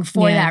Dating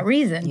for that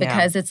reason.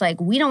 Because it's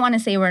like we don't want to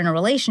say we're in a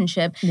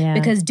relationship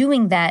because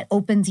doing that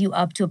opens you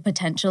up to a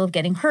potential of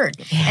getting hurt.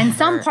 And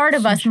some part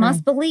of us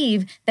must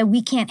believe that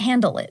we can't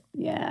handle it.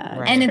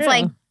 And it's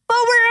like, but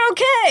we're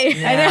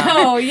okay. I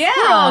know.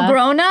 We're all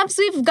grown-ups.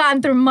 We've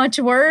gone through much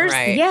worse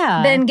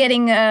than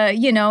getting,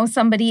 you know,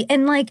 somebody.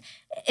 And like,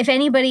 if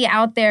anybody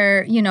out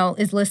there, you know,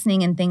 is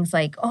listening and thinks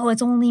like, oh,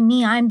 it's only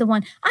me, I'm the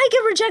one. I get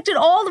rejected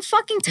all the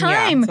fucking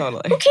time.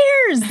 Totally. Who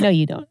cares? No,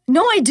 you don't.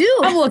 No, I do.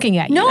 I'm looking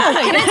at you. No,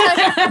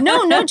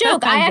 no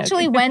joke. I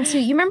actually went to,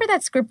 you remember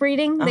that script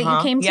reading that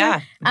you came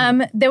to?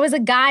 There was a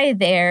guy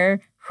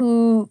there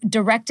who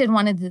directed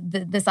one of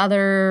this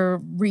other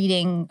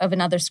reading of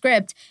another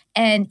script.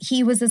 And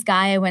he was this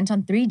guy I went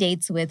on 3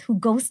 dates with who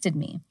ghosted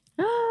me.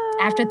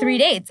 After 3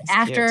 dates,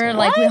 after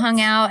like we hung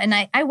out and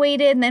I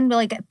waited and then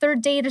like a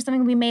third date or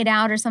something, we made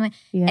out or something.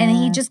 And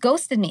he just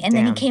ghosted me. And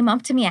then he came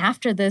up to me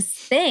after this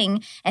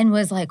thing and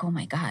was like, oh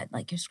my God,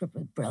 like your script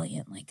was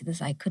brilliant. Like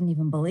this, I couldn't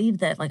even believe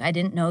that. Like I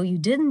didn't know you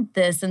did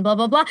this and blah,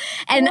 blah, blah.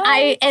 And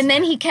and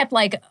then he kept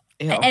like,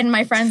 and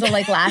my friends were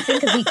like laughing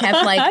because he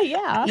kept like,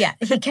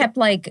 he kept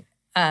like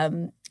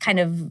kind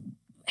of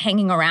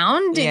hanging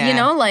around, you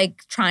know,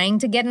 like trying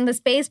to get in the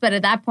space. But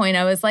at that point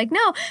I was like,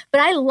 no.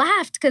 But I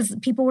laughed because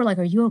people were like,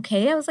 are you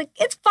okay? I was like,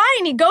 it's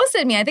fine. He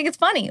ghosted me. I think it's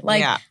funny.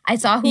 Like I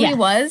saw who he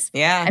was.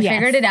 I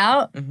figured it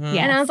out. And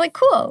I was like,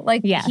 cool.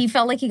 Like he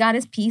felt like he got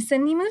his piece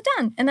and he moved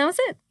on. And that was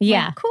it.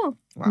 Like, cool.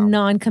 Wow.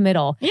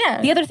 Non-committal.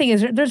 Yeah. The other thing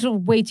is there's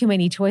way too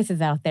many choices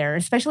out there,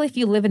 especially if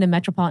you live in a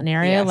metropolitan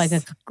area, like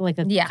a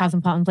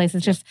cosmopolitan place.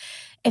 It's just,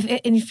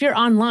 if you're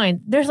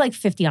online, there's like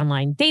 50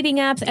 online dating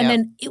apps. And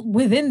then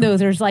within those,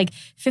 there's like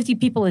 50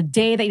 people a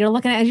day that you're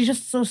looking at. And you're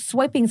just so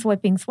swiping.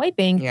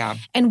 Yeah.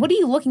 And what are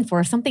you looking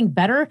for? Something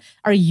better?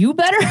 Are you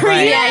better?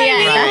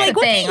 Right. Like,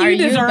 what thing. Are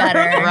you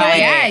better?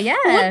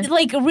 Right.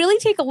 Like really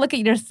take a look at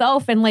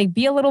yourself and like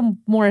be a little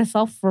more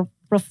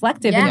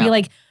self-reflective and be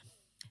like,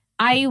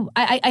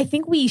 I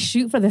think we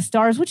shoot for the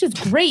stars, which is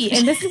great.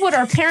 And this is what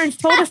our parents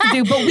told us to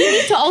do. But we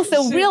need to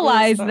also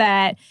realize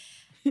that,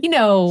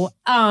 the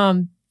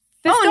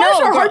stars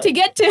are hard to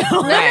get to.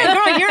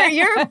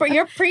 No, girl,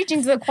 you're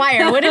preaching to the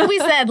choir. What have we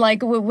said?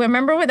 Like,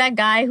 remember with that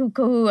guy who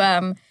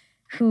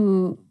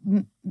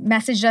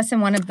messaged us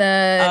in one of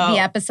the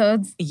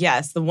episodes?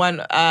 Yes, the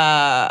one.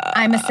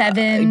 I'm a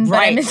 7.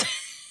 Right. But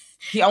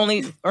He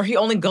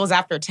only goes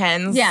after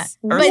 10s. Yeah.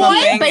 Or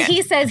something. But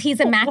he says he's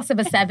a max of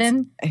a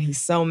 7. And he's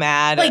so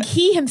mad. Like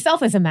he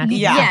himself is a max.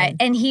 Yeah.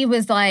 And he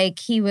was like,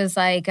 oh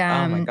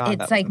my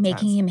God, it's like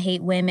making him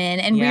hate women.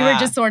 And we were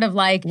just sort of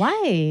like,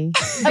 why?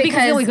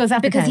 Because he only goes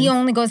after 10s. He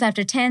only goes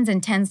after 10s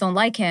and 10s don't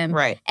like him.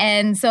 Right.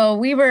 And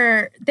so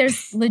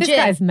there's legit. This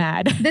guy's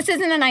mad. This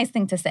isn't a nice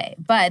thing to say,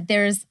 but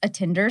there's a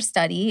Tinder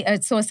study.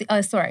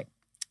 Sorry.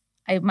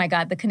 My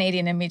God, the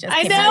Canadian in me just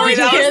came out. Sorry,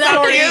 that was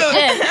so cute.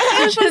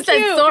 I just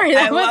said sorry.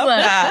 I love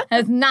that.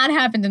 Has not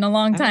happened in a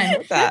long time.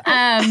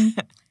 I love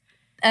that.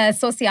 A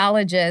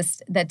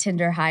sociologist that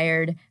Tinder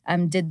hired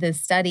did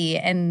this study,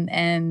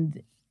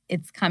 and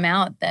it's come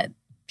out that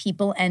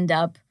people end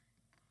up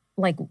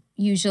like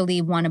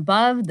usually one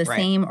above, the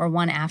same, or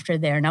one after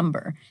their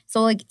number.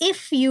 So like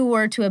if you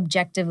were to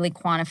objectively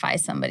quantify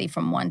somebody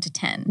from 1 to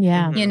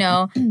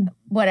 10,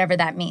 whatever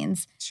that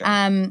means. Sure.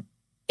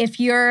 If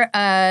you're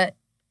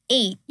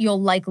 8, you'll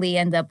likely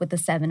end up with a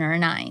 7 or a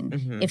 9.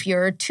 Mm-hmm. If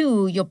you're a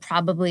 2, you'll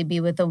probably be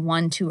with a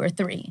 1, 2, or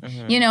 3.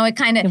 Mm-hmm. It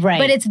kind of,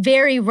 but it's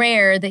very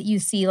rare that you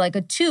see like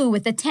a 2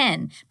 with a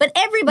 10. But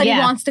everybody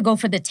wants to go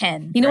for the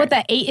 10. You know what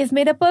that 8 is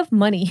made up of?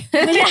 Money.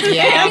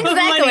 Yeah,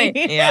 exactly.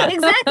 Yeah.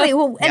 Exactly.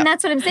 Well, and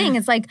that's what I'm saying.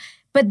 It's like,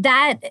 but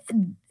that,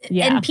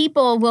 and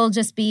people will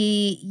just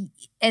be,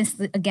 it's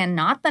again,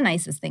 not the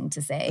nicest thing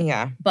to say.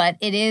 Yeah. But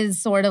it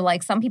is sort of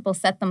like some people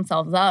set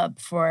themselves up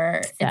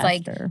for, it's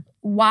like,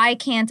 why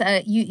can't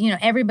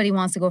everybody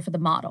wants to go for the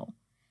model,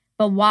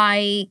 but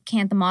why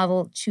can't the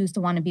model choose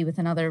to want to be with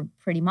another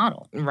pretty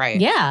model?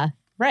 Right. Yeah.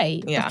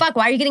 Right. Yeah. The fuck,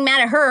 why are you getting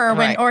mad at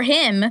her or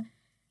him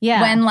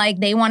when like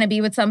they want to be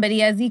with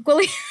somebody as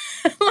equally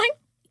like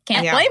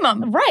can't blame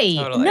them. Right.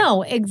 Totally.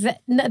 No,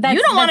 exactly. You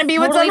don't want to be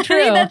with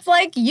somebody that's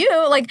like you.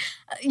 Like,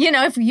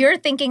 if you're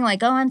thinking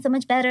like, oh, I'm so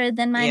much better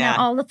than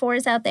all the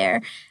 4s out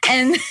there.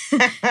 And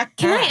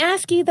can I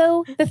ask you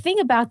though, the thing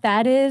about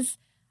that is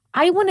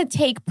I want to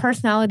take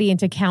personality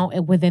into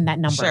account within that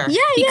number. Sure.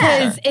 Yeah,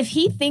 because if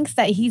he thinks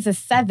that he's a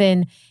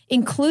 7,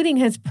 including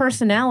his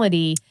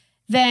personality,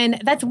 then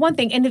that's one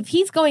thing. And if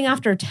he's going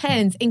after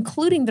 10s,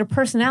 including their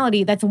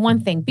personality, that's one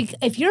thing.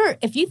 If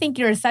you think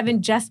you're a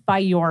 7 just by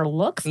your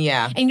looks,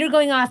 and you're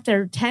going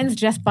after 10s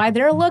just by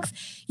their looks,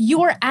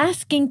 you're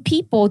asking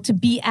people to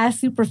be as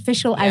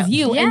superficial as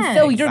you. Yeah, and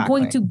so you're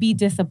going to be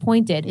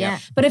disappointed. Yeah.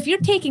 But if you're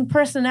taking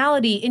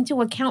personality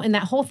into account in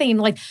that whole thing, and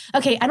like,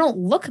 okay, I don't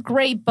look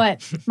great,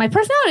 but my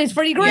personality is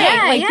pretty great.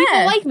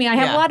 People like me. I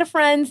have a lot of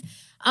friends.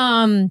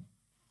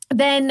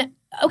 Then,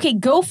 okay,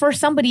 go for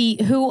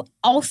somebody who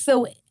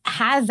also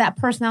has that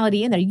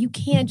personality in there. You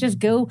can't just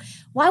go,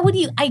 why would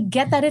you? I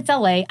get that it's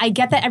LA. I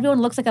get that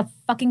everyone looks like a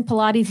fucking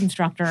Pilates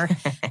instructor,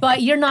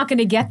 but you're not going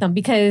to get them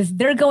because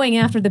they're going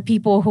after the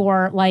people who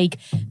are like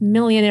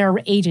millionaire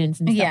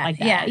agents and stuff like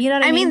that. Yeah. You know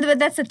what I mean? But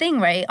that's the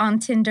thing, right? On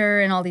Tinder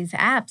and all these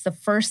apps, the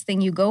first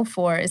thing you go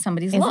for is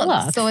somebody's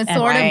looks. So it's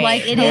sort of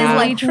like, it is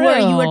like, who are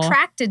you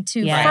attracted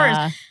to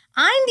first?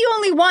 I'm the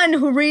only one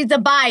who reads a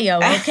bio,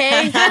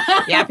 okay?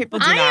 Yeah, people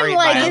do not read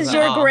bios. Is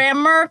your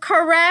grammar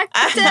correct?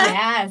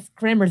 Yes,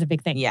 grammar's a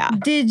big thing. Yeah.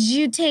 Did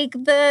you take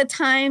the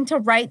time to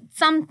write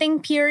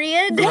something,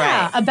 period?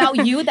 Yeah,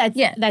 about you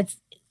that's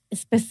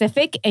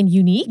specific and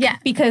unique. Yeah.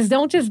 Because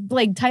don't just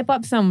like type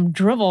up some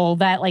drivel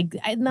that like,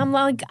 I'm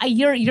like,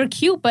 you're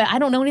cute, but I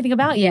don't know anything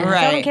about you. Yeah.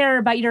 Right. I don't care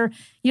about you're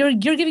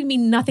giving me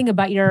nothing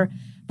about your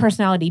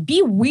personality.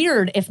 Be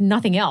weird if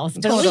nothing else.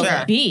 But Totally. at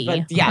least be.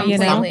 But something,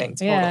 totally.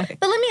 Yeah.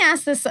 But let me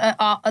ask this,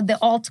 the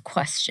alt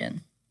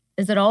question.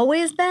 Is it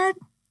always bad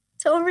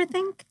to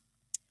overthink?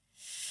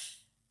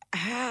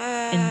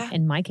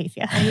 In my case,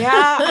 yeah.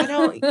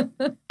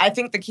 I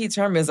think the key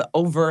term is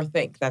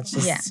overthink. That's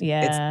just,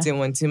 it's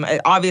doing too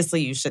much.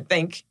 Obviously, you should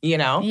think,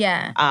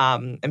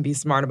 and be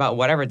smart about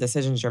whatever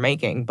decisions you're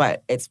making.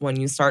 But it's when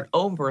you start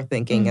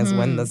overthinking is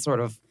when the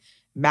sort of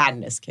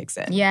madness kicks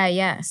in.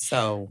 Yeah.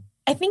 So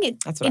I think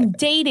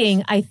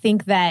dating, I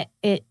think that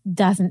it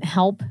doesn't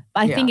help.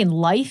 I think in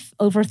life,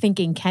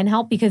 overthinking can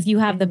help because you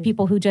have the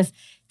people who just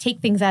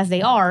take things as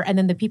they are and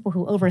then the people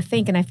who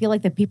overthink. And I feel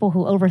like the people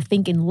who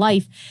overthink in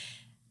life,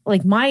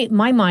 like my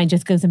mind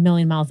just goes a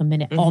million miles a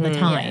minute all the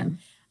time.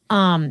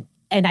 Yeah.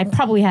 And I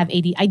probably have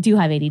ADD. I do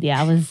have ADD.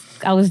 I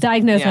was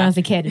diagnosed when I was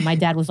a kid and my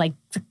dad was like,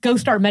 go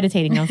start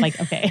meditating. And I was like,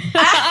 okay.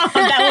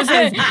 That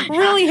was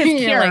really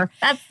his cure. Like,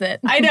 that's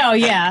it. I know,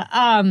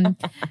 yeah.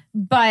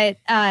 But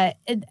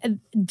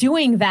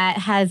doing that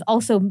has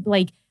also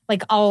like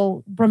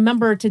I'll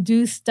remember to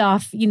do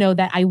stuff,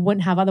 that I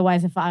wouldn't have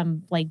otherwise if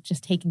I'm like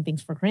just taking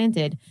things for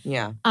granted.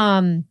 Yeah.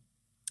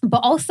 But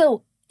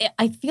also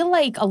I feel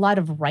like a lot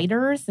of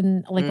writers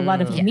and like a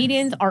lot of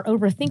comedians are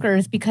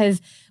overthinkers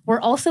because we're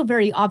also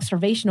very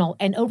observational,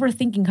 and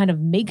overthinking kind of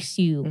makes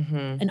you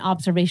an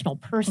observational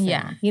person.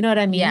 Yeah. You know what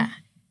I mean? Yeah.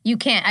 You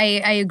can't,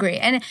 I agree.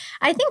 And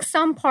I think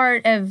some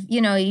part of,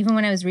 even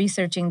when I was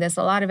researching this,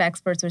 a lot of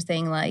experts were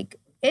saying like,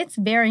 it's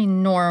very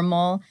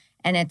normal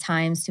and at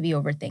times to be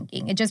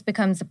overthinking. It just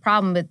becomes a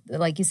problem with,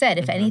 like you said,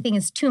 if anything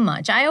is too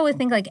much. I always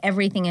think like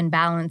everything in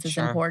balance is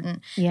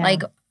important. Yeah.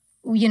 Like,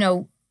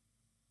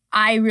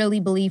 I really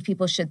believe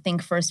people should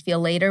think first, feel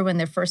later when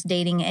they're first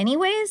dating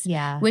anyways.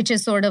 Yeah. Which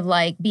is sort of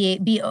like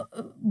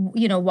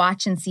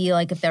watch and see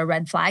like if there are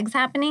red flags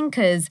happening,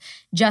 because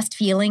just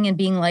feeling and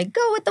being like,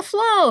 go with the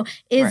flow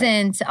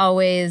isn't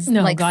always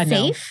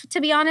safe, to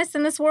be honest,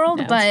 in this world.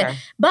 No,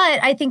 but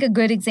I think a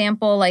good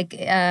example, like,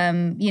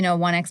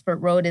 one expert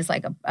wrote is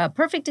like a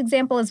perfect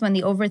example is when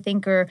the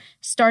overthinker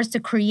starts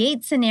to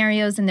create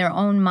scenarios in their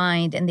own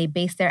mind and they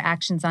base their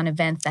actions on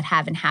events that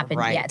haven't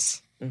happened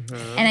yet.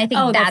 Mm-hmm. And I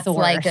think that's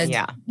like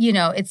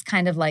it's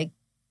kind of like,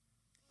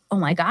 oh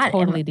my God.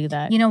 Totally do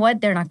that. You know what?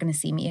 They're not going to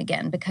see me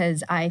again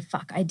because I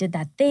did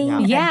that thing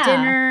at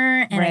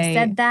dinner and I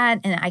said that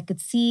and I could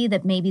see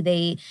that maybe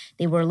they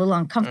were a little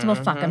uncomfortable.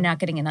 Fuck, I'm not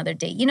getting another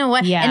date. You know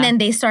what? Yeah. And then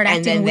they start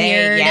acting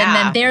weird and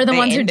then they're the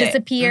ones who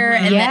disappear.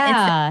 And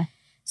then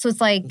so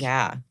it's like.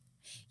 Yeah.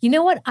 You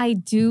know what I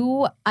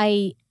do?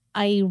 I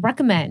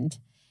recommend,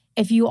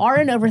 if you are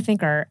an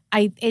overthinker,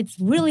 it's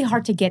really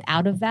hard to get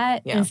out of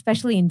that, and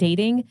especially in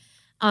dating,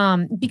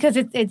 because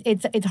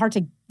it's hard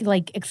to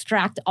like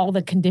extract all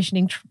the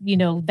conditioning,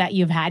 that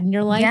you've had in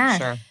your life. Yeah.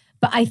 Sure.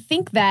 But I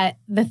think that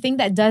the thing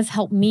that does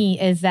help me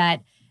is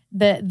that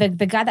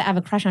the guy that I have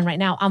a crush on right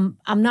now,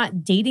 I'm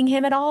not dating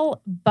him at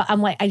all, but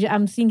I'm like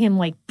I'm seeing him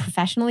like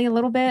professionally a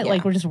little bit,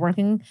 like we're just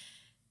working.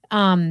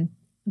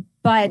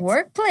 But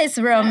workplace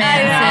romances.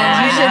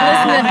 You should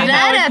listen to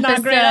that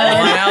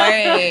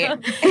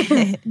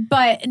episode.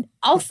 But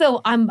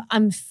also,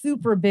 I'm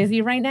super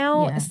busy right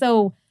now,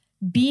 so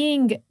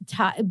being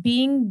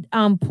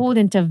pulled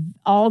into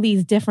all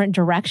these different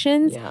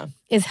directions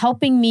is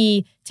helping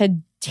me to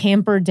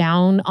tamper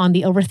down on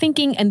the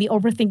overthinking and the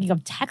overthinking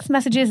of text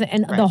messages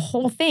and the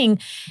whole thing,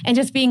 and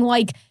just being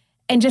like.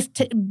 And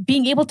just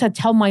being able to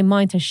tell my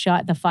mind to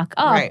shut the fuck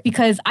up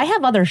because I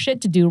have other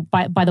shit to do,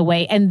 by the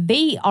way, and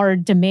they are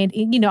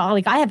demanding,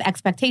 like I have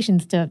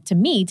expectations to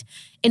meet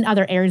in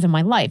other areas of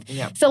my life.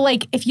 Yeah. So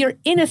like if you're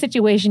in a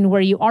situation where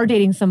you are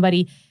dating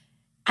somebody,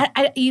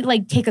 you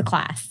like take a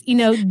class,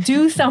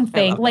 do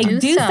something,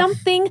 do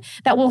something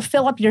that will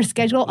fill up your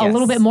schedule a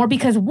little bit more,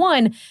 because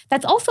one,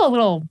 that's also a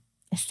little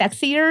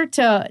sexier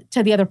to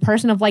the other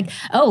person of like,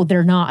 oh,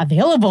 they're not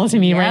available to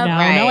me right now.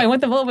 No, I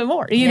want them a little bit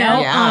more, know?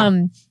 Yeah.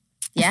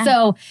 Yeah.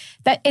 So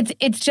that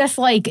it's just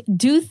like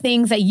do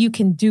things that you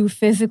can do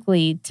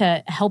physically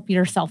to help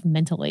yourself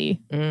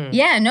mentally.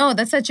 Yeah, no,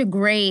 that's such a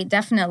great,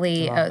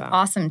 definitely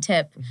awesome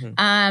tip.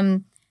 Mm-hmm.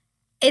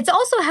 It's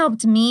also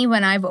helped me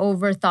when I've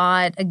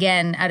overthought,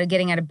 again,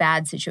 getting out of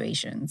bad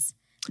situations.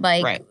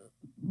 Like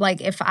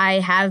if I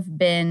have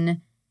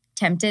been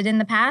tempted in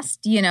the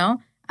past,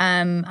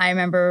 I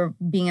remember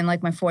being in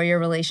like my 4-year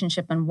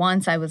relationship, and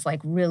once I was like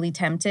really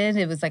tempted.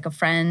 It was like a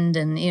friend,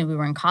 and we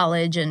were in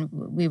college, and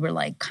we were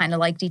like kind of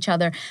liked each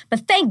other.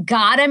 But thank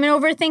God I'm an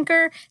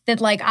overthinker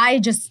that like I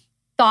just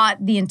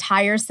thought the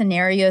entire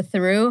scenario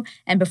through,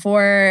 and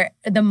before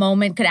the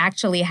moment could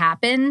actually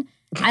happen,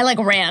 I like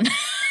ran,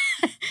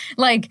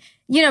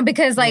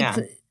 because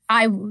like.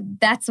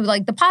 That's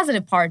like the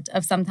positive part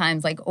of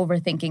sometimes like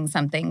overthinking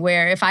something,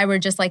 where if I were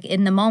just like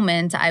in the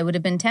moment, I would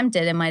have been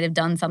tempted and might have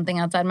done something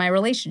outside my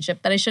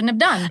relationship that I shouldn't have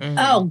done. Mm-hmm.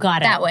 Oh,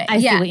 got it. That way. I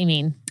see what you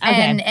mean. Okay.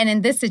 And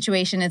in this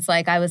situation, it's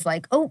like, I was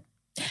like, oh,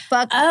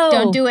 fuck,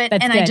 don't do it.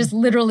 And good. I just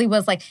literally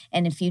was like,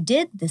 and if you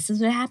did, this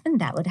is what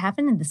happened, that would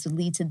happen, and this would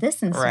lead to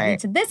this, and this would lead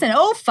to this, and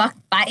oh, fuck,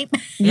 bye.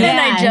 Then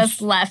I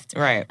just left.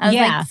 Right. I was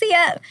like, see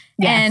ya.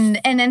 Yes.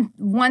 And then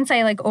once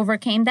I like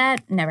overcame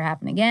that, it never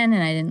happened again,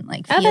 and I didn't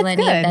like feel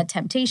any of that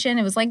temptation.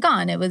 It was like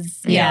gone. It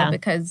was,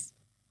 because...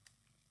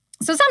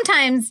 So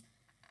sometimes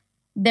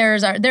there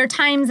are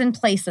times and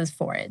places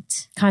for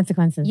it.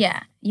 Consequences.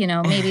 Yeah.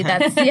 Maybe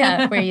that's,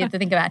 where you have to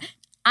think about it.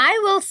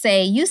 I will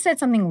say you said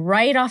something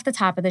right off the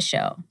top of the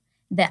show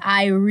that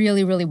I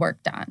really, really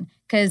worked on.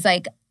 Because,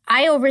 like,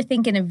 I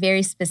overthink in a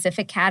very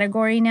specific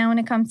category now when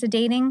it comes to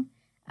dating.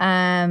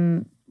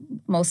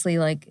 Mostly,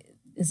 like,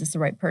 is this the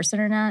right person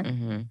or not?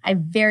 Mm-hmm. I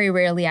very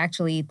rarely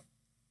actually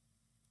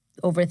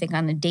overthink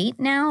on a date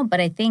now.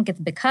 But I think it's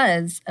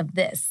because of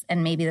this.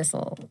 And maybe this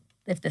will,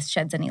 if this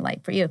sheds any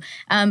light for you.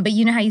 But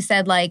you know how you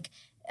said, like,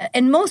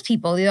 and most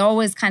people, they're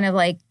always kind of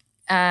like,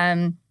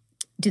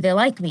 do they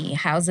like me?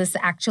 How's this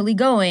actually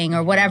going?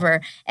 Or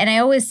whatever. And I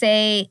always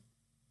say,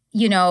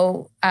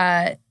 guys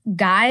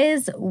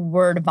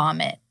word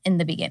vomit in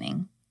the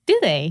beginning. Do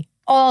they?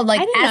 All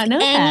like ask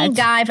any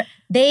guy.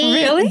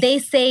 They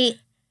say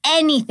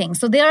anything.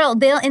 So they'll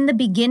in the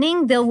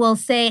beginning will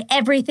say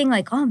everything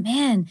like, oh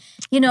man,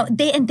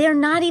 they're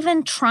not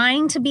even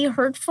trying to be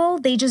hurtful.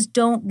 They just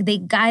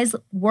don't. Guys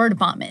word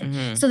vomit.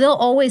 Mm-hmm. So they'll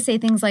always say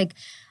things like,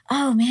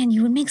 oh man,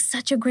 you would make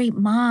such a great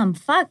mom.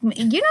 Fuck me.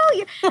 You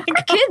know, your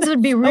kids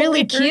would be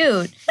really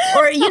cute.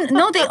 Or,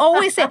 they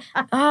always say,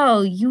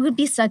 oh, you would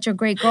be such a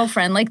great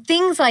girlfriend. Like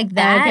things like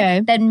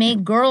that that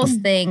make girls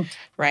think.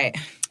 Right.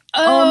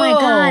 Oh my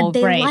God,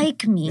 they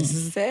like me. This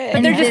is it.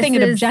 But they're just saying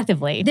it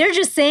objectively. They're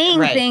just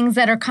saying things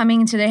that are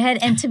coming into their head.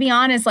 And to be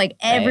honest, like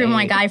every one of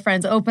my guy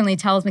friends openly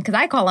tells me, because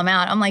I call them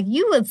out, I'm like,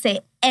 you would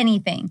say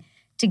anything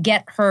to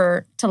get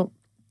her to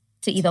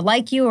either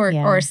like you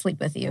or sleep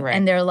with you. Right.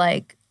 And they're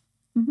like,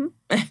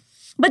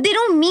 but they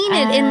don't mean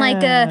it in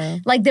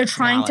like they're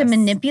trying to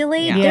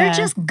manipulate. Yeah. They're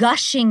just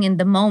gushing in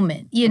the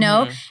moment, you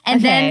know?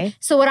 And then,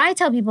 so what I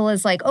tell people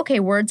is like, okay,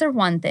 words are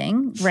one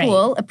thing.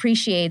 Cool,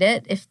 appreciate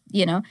it if,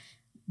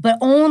 but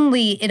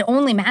it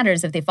only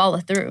matters if they follow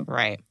through.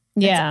 Right.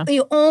 Yeah. It's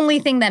the only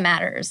thing that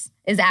matters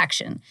is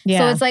action. Yeah.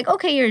 So it's like,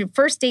 okay, your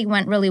first date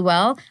went really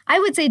well. I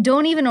would say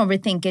don't even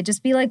overthink it.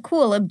 Just be like,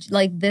 cool,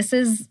 like this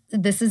is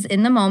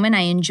in the moment.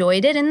 I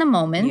enjoyed it in the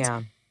moment.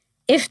 Yeah.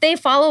 If they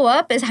follow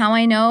up is how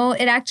I know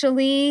it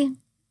actually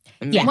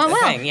went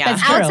well. Yeah.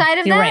 But outside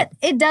of that,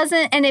 it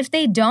doesn't. And if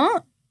they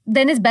don't,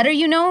 then it's better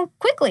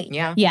quickly.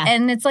 Yeah.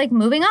 And it's like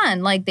moving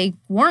on. Like they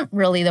weren't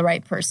really the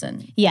right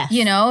person. Yes.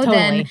 Totally.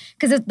 Then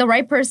because the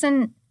right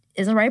person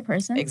is the right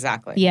person.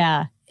 Exactly.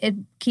 Yeah.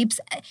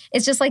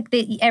 It's just like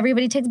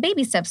everybody takes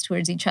baby steps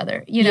towards each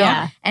other,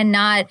 and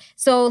not,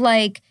 so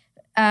like,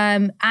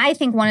 I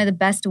think one of the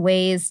best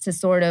ways to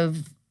sort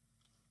of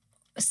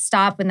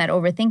stop in that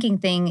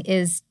overthinking thing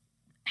is,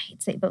 I hate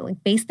to say it, but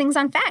like base things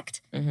on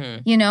fact.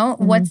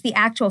 What's the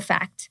actual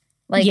fact?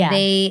 Like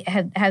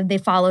have they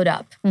followed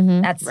up?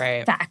 That's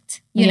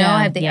fact.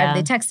 Have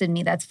they texted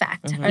me? That's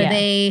fact. Are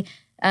they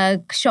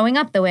showing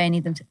up the way I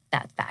need them to?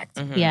 That's fact.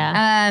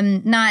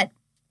 Not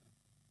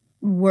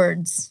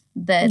words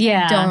that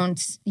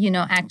don't,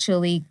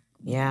 actually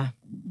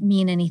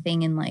mean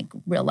anything in like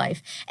real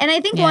life. And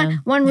I think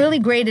one really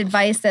great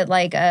advice that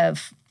like a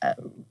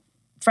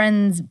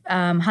friend's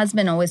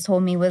husband always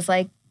told me was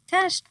like,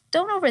 Tash,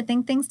 don't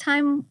overthink things.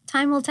 Time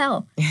will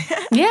tell.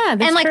 Yeah,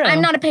 that's and like true. I'm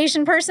not a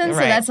patient person, so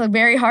that's like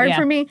very hard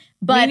for me.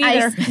 But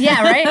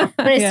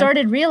But I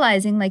started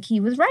realizing like he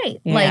was right.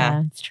 Yeah,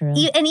 like it's true.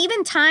 And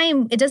even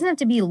time, it doesn't have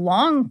to be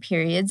long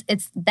periods.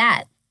 It's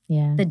that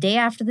the day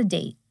after the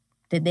date.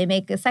 Did they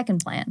make a second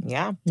plan?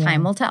 Yeah.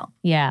 Time will tell.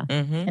 Yeah.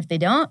 If they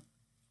don't,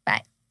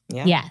 bye.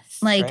 Yeah. Yes.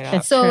 Like,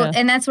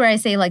 and that's where I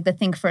say like the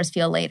think first,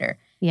 feel later.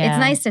 Yeah. It's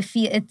nice to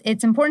feel,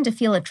 it's important to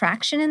feel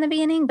attraction in the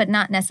beginning, but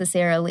not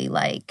necessarily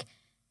like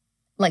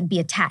be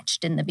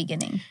attached in the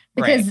beginning.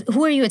 Because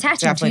who are you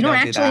attached to? You don't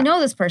actually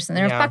know this person.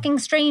 They're a fucking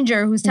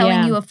stranger who's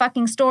telling you a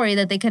fucking story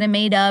that they could have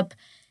made up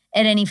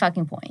at any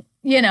fucking point,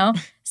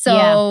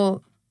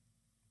 So...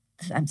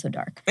 I'm so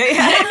dark. Who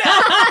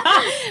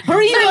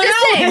are you? I'm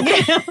just saying.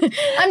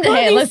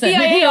 Hey, listen.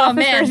 CIA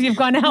officers you've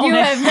gone out You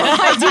with. have no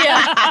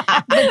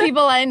idea. The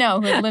people I know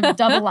who live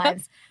double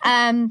lives.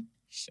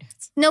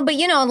 No, but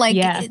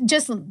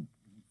just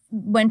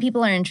when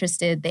people are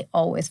interested, they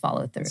always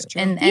follow through.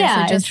 And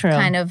so just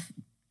kind of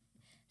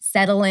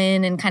settle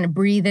in and kind of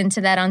breathe into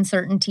that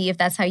uncertainty. If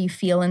that's how you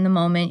feel in the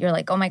moment, you're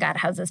like, oh my God,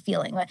 how's this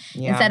feeling?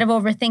 Instead of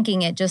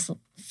overthinking it, just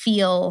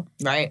feel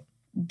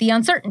the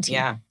uncertainty.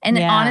 Yeah. And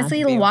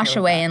honestly, it'll wash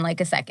away in like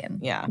a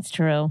second. Yeah. It's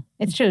true.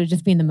 It's true.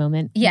 Just be in the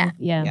moment. Yeah.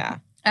 Yeah.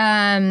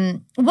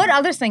 What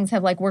other things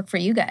have like worked for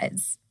you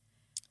guys?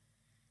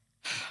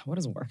 What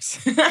has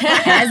worked?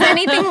 Has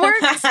anything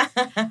worked?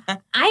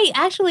 I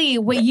actually,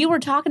 what you were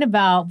talking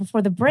about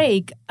before the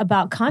break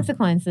about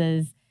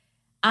consequences,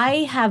 I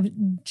have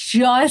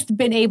just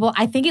been able,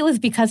 I think it was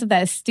because of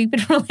that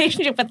stupid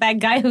relationship with that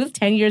guy who's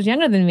 10 years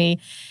younger than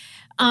me.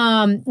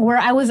 Where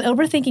I was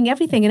overthinking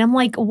everything. And I'm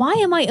like, why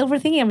am I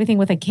overthinking everything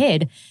with a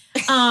kid?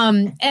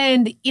 And,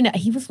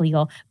 he was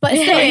legal. But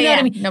still, you know what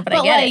I mean? No, but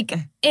I get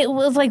it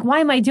was like, why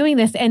am I doing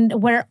this?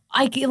 And where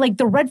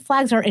the red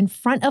flags are in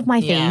front of my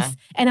face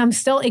and I'm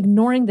still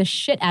ignoring the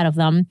shit out of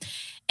them.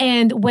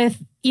 And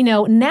with,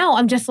 now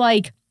I'm just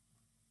like,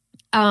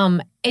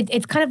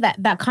 it's kind of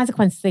that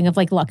consequence thing of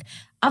like, look,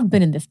 I've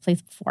been in this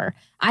place before.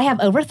 I have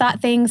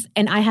overthought things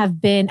and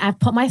I've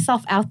put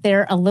myself out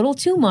there a little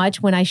too much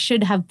when I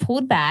should have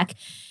pulled back.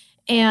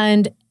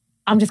 And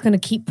I'm just going to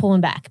keep pulling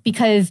back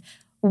because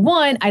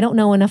one, I don't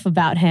know enough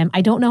about him.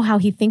 I don't know how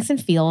he thinks and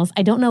feels.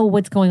 I don't know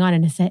what's going on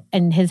in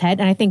his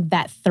head. And I think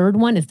that third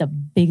one is the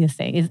biggest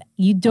thing is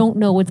you don't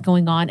know what's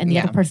going on in the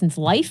other person's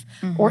life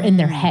or in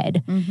their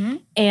head.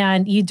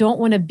 And you don't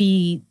want to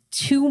you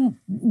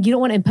don't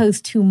want to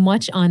impose too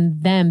much on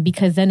them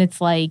because then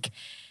it's like,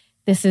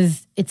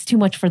 it's too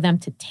much for them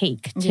to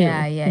take too.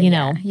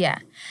 Yeah.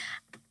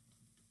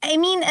 I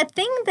mean, a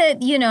thing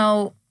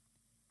that,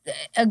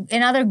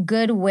 another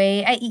good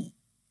way,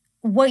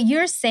 what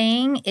you're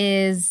saying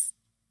is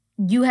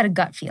you had a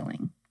gut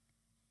feeling.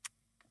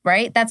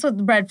 Right? That's what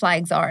red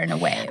flags are in a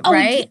way,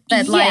 right?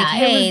 That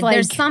hey,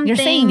 there's something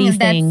that's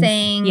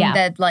saying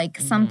that like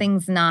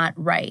something's not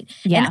right.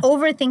 Yeah. And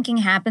overthinking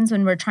happens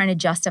when we're trying to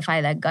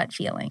justify that gut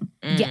feeling.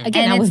 Yeah,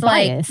 again, and I was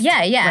biased.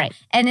 Right.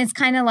 And it's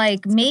kind of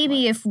like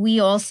maybe if we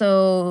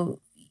also,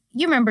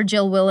 you remember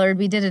Jill Willard,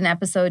 we did an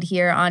episode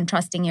here on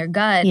trusting your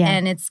gut. Yeah.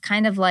 And it's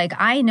kind of like,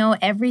 I know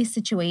every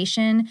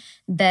situation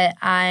that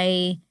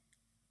I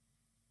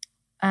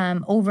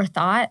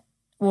overthought,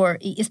 or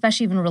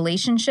especially even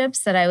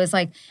relationships, that I was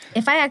like,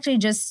 if I actually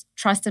just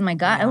trusted my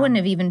gut, I wouldn't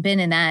have even been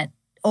in that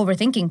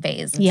overthinking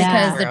phase.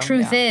 Because the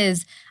truth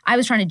is, I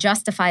was trying to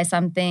justify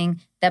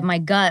something that my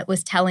gut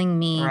was telling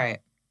me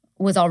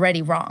was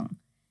already wrong.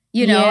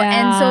 You know,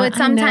 and so it's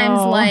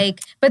sometimes like,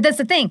 but that's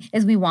the thing,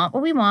 is we want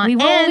what we want. We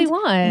want what we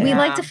want. We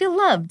like to feel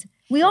loved.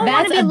 We all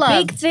want to be loved. That's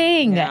a big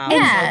thing.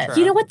 Yeah. So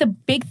you know what the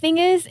big thing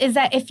is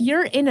that if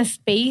you're in a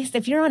space,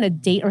 if you're on a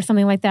date or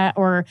something like that,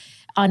 or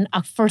on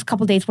a first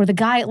couple dates where the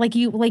guy, like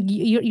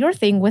your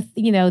thing with,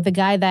 you know, the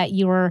guy that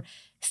you were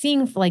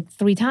seeing for like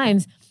 3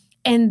 times,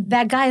 and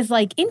that guy's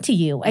like into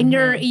you, and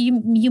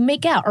you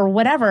make out or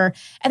whatever,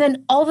 and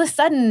then all of a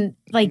sudden,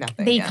 like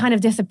they kind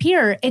of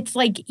disappear. It's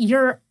like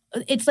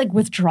it's like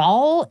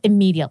withdrawal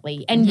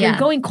immediately, and you're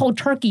going cold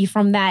turkey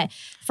from that.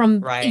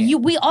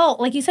 We all,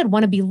 like you said,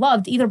 want to be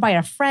loved either by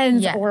our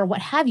friends or what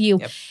have you,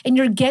 and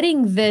you're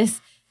getting this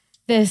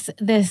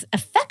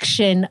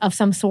affection of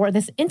some sort,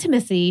 this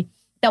intimacy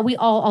that we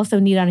all also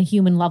need on a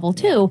human level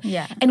too.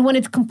 Yeah. And when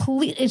it's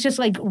it's just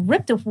like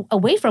ripped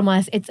away from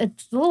us, it's a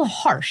little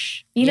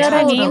harsh. You know what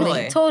I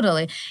mean?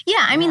 Totally.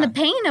 Yeah. I mean, the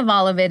pain of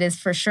all of it is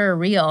for sure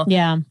real.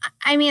 Yeah.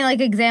 I mean,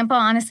 like, example,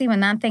 honestly, when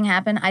that thing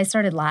happened, I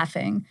started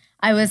laughing.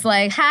 I was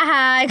like,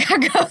 I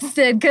got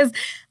ghosted, because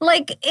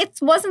like it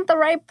wasn't the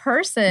right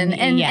person.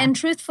 And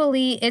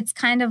truthfully, it's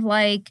kind of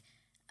like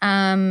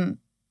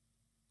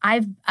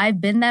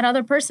I've been that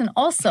other person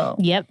also.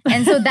 Yep.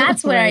 And so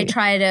that's where I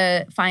try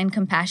to find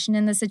compassion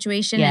in the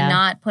situation and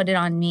not put it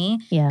on me.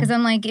 Yeah. Because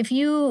I'm like, if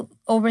you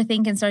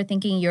overthink and start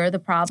thinking you're the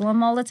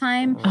problem all the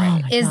time,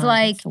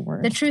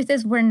 the truth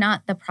is we're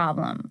not the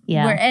problem.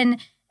 Yeah. And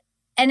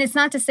it's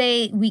not to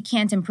say we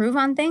can't improve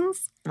on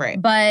things.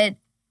 Right. But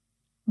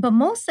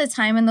most of the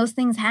time when those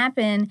things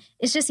happen,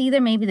 it's just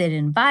either maybe they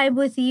didn't vibe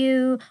with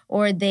you,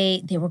 or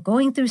they were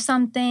going through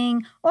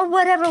something, or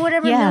whatever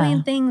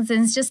million things.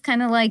 And it's just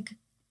kind of like,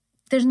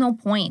 there's no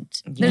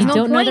point. There's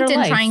no point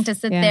in trying to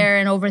sit there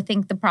and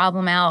overthink the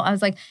problem out. I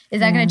was like, is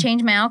that going to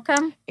change my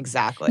outcome?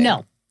 Exactly.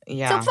 No.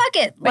 Yeah. So fuck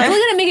it. Like, we're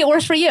going to make it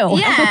worse for you.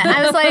 Yeah.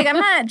 I was like, I'm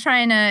not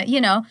trying to, you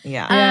know.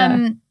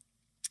 Yeah.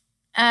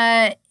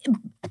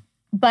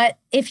 But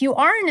if you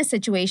are in a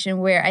situation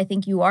where I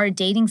think you are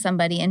dating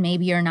somebody and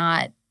maybe you're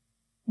not,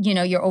 you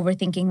know, you're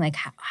overthinking, like,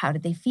 how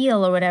did they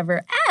feel or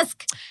whatever,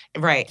 ask.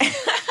 Right.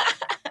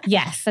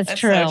 Yes, that's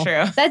true. So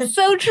true. That's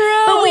so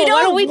true. But we don't.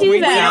 Why don't we do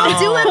that? We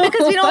don't do it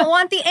because we don't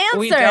want the answer.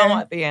 We don't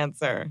want the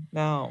answer.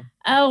 No.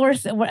 Oh, we're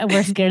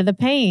scared of the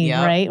pain,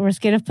 right? We're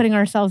scared of putting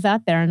ourselves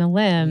out there on a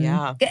limb.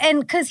 Yeah.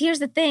 And because here's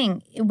the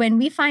thing: when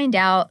we find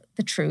out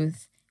the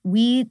truth,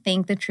 we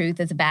think the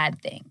truth is a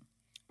bad thing,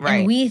 right?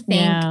 And we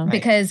think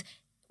because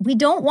we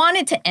don't want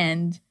it to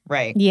end.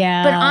 Right.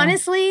 Yeah. But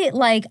honestly,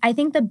 like, I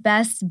think the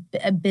best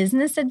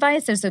business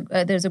advice. There's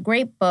a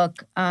great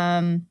book.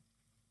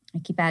 I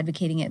keep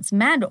advocating it. It's a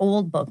mad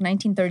old book,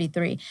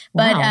 1933,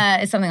 but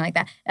it's something like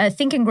that.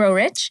 Think and Grow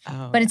Rich.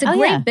 Oh. But it's a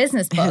great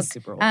business book.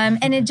 Super old.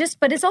 And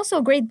but it's also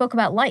a great book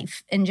about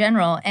life in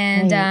general.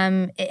 And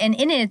and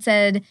in it, it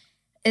said,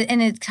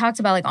 and it talks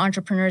about like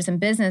entrepreneurs and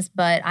business,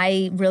 but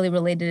I really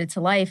related it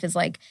to life. Is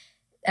like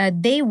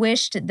they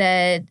wished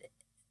that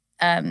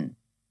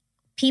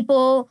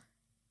people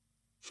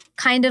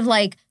kind of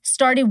like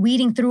started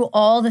weeding through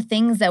all the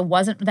things that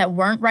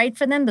weren't right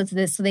for them,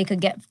 so they could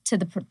get to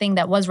the thing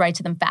that was right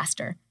to them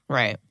faster.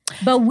 Right.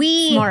 But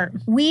we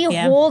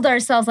hold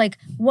ourselves like,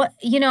 what,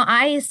 you know,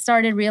 I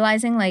started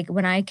realizing, like,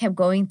 when I kept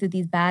going through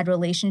these bad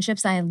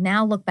relationships, I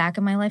now look back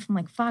at my life, I'm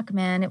like, fuck,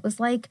 man, it was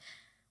like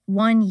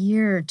 1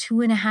 year,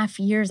 2.5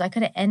 years. I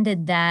could have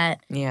ended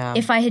that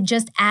if I had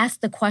just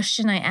asked the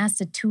question I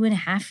asked at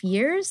 2.5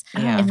 years.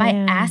 Yeah. If I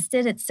asked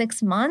it at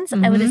 6 months,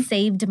 I would have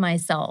saved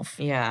myself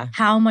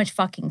how much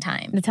fucking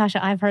time.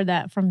 Natasha, I've heard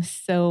that from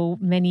so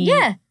many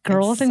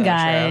girls and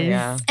guys.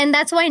 True, and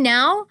that's why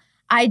now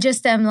I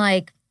just am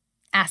like,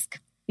 ask.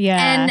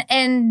 Yeah.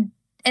 And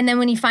then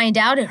when you find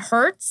out, it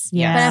hurts.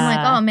 Yeah. But I'm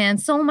like, oh man,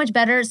 so much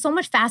better, so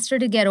much faster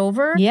to get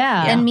over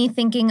than me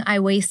thinking I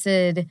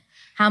wasted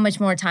how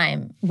much more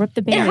time. Rip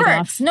the Band-Aid off. It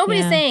hurts.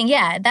 Nobody's saying,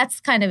 that's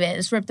kind of it.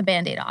 Just rip the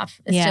Band-Aid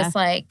off. It's just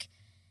like,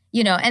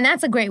 you know, and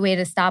that's a great way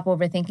to stop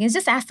overthinking, is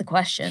just ask the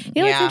question.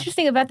 You know what's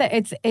interesting about that?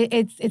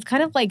 It's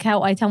kind of like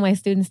how I tell my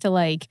students to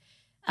like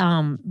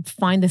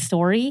find the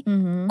story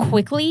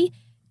quickly.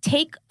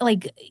 Take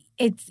like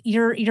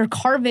you're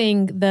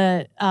carving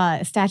the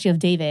statue of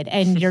David,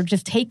 and you're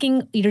just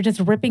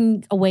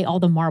ripping away all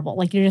the marble.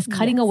 Like you're just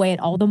cutting away at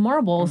all the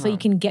marble so you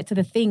can get to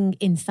the thing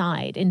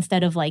inside,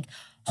 instead of like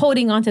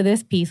holding onto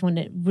this piece when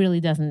it really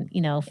doesn't,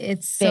 you know,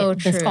 it's so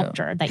true. The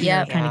sculpture that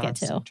you're trying to get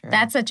to. So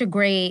that's such a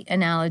great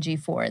analogy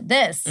for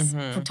this.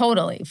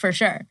 Totally, for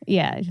sure.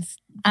 Yeah. Just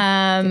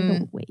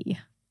take away.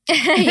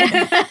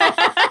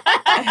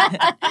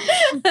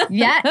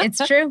 Yeah,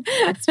 it's true.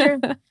 It's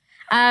true.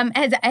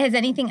 Has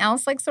anything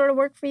else like sort of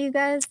worked for you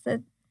guys?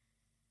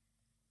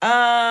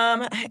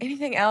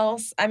 Anything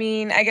else? I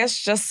mean, I guess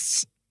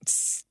just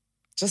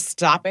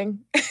stopping.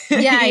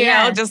 Yeah, you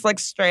know, just like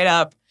straight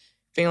up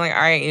being like,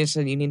 all right,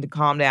 you need to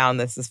calm down.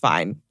 This is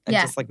fine. And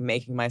just like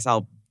making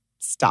myself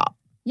stop.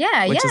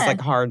 Yeah, which is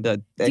like hard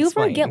to explain. Do you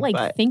ever get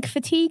like think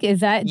fatigue? Is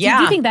that, do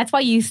you think that's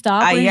why you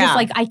stop? Or you're just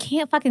like, I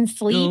can't fucking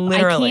sleep.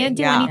 Literally, I can't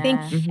do anything.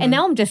 And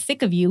now I'm just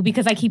sick of you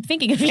because I keep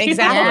thinking of you.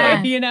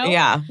 Exactly. You know?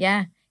 Yeah.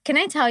 Yeah. Can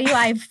I tell you,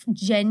 I've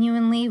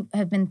genuinely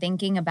have been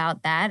thinking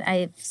about that.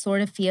 I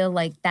sort of feel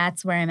like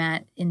that's where I'm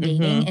at in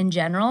dating in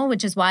general,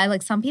 which is why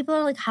like some people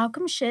are like, how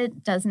come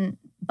shit doesn't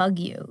bug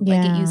you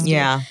like it used to?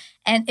 Yeah.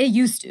 And it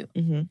used to.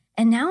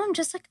 And now I'm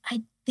just like,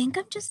 I think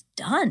I'm just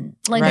done.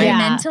 Like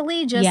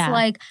mentally just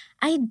like,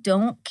 I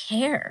don't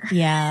care.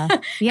 Yeah.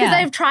 Because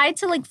I've tried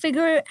to like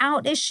figure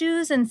out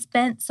issues and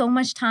spent so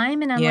much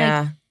time and I'm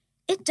like,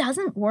 it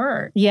doesn't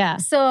work. Yeah.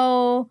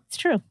 So it's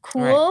true.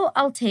 Cool. Right.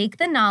 I'll take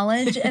the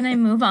knowledge and I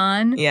move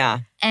on.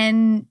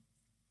 And,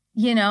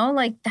 you know,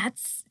 like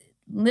that's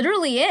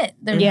literally it.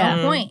 There's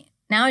no point.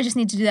 Now I just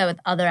need to do that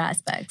with other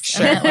aspects.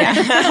 Sure.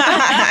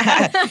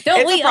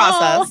 Don't we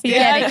all?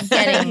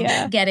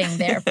 Getting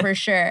there for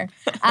sure.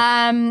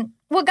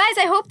 Well, guys,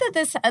 I hope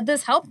that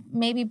this helped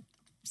maybe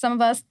some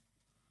of us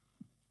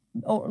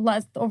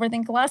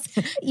overthink less.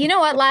 You know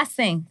what? Last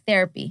thing,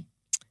 therapy.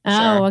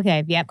 Oh,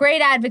 okay. Yep.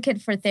 Great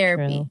advocate for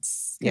therapy.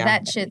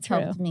 That shit's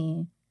helped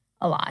me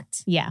a lot.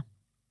 Yeah.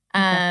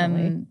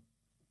 And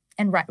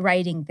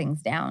writing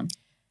things down.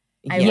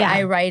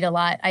 I write a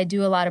lot. I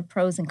do a lot of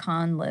pros and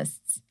con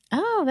lists.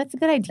 Oh, that's a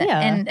good idea.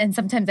 And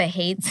sometimes I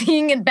hate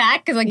seeing it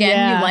back because,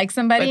 again, you like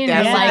somebody and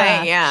you're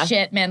like,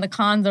 shit, man, the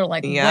cons are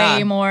like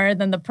way more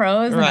than the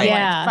pros. And you're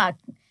like, fuck.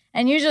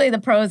 And usually the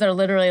pros are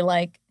literally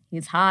like,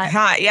 he's hot.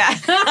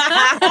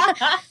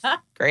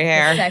 Great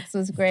hair. Sex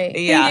was great.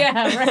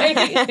 Yeah,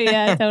 right.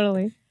 Yeah,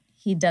 totally.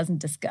 He doesn't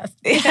disgust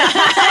me.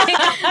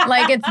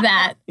 Like it's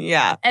that.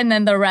 Yeah. And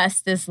then the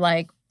rest is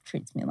like,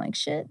 treats me like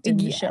shit.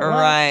 Didn't show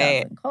up.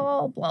 Doesn't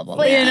call. Blah, blah,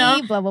 blah. You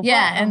know? Blah, blah, blah.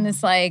 Yeah. And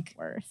it's like,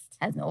 worst.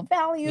 Has no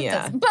value.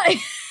 Yeah. But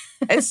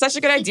it's such a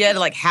good idea to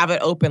like have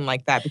it open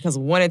like that because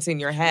when it's in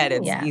your head,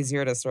 it's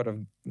easier to sort of,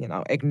 you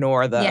know,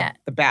 ignore the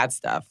bad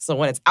stuff. So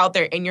when it's out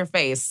there in your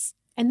face,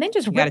 and then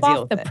just rip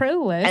off the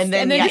pro list. And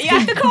then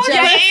just the call.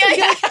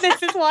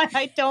 This is why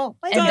I don't.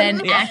 And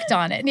then act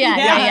on it.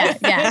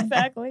 Yeah.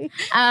 Exactly.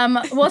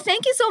 Well,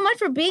 thank you so much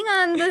for being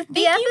on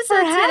the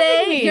episode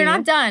today. You're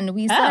not done.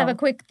 We still have a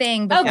quick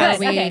thing before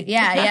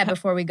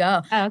before we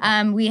go. Oh,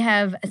 okay. We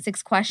have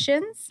 6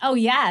 questions. Oh,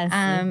 yes.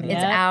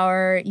 It's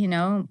our, you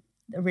know,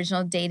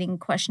 original dating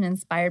question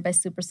inspired by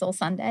Super Soul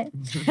Sunday.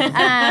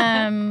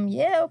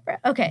 Oprah.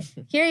 Okay.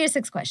 Here are your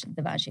 6 questions,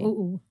 Devanshi.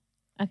 Ooh.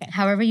 Okay.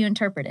 However you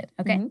interpret it.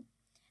 Okay. Mm-hmm.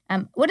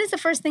 What is the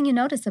first thing you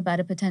notice about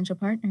a potential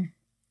partner?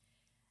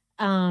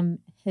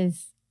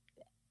 His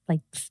like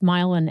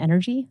smile and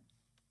energy.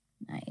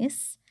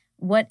 Nice.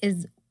 What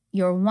is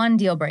your one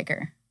deal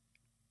breaker?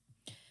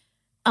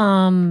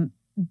 Being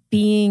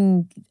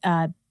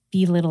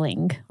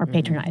belittling or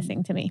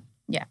patronizing to me.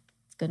 Yeah,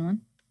 it's a good one.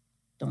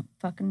 Don't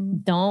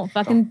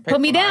fucking put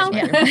me down.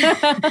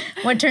 Yeah.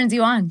 What turns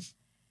you on?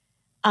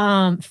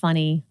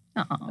 Funny.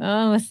 Uh-oh.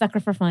 Oh, I'm a sucker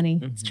for funny.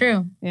 Mm-hmm. It's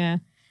true. Yeah.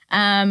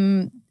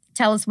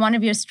 Tell us one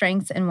of your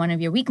strengths and one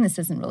of your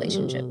weaknesses in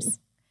relationships.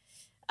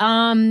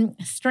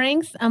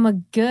 Strengths, I'm a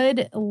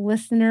good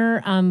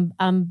listener.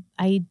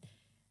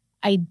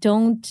 I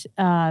don't,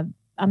 I'm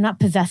not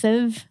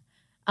possessive.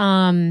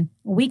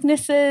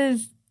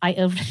 Weaknesses, I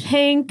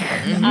overthink.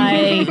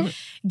 I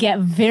get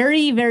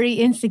very, very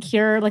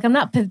insecure. Like I'm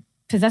not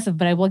possessive,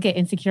 but I will get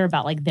insecure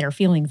about like their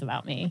feelings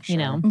about me, you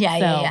know?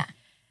 Yeah.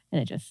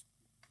 And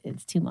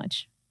it's too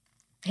much.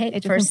 Hey,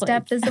 first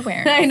step is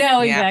awareness. I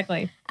know,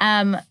 exactly.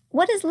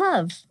 What is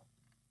love?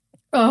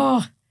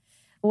 Oh,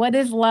 what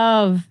is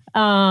love?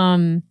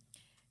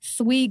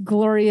 Sweet,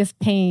 glorious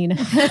pain.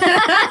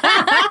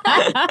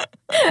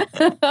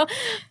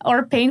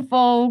 Or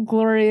painful,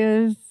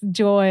 glorious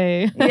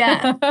joy.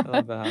 Yeah.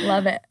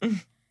 Love it.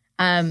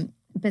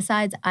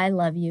 Besides, I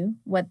love you,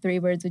 what 3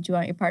 words would you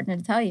want your partner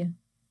to tell you?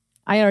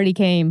 I already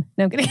came.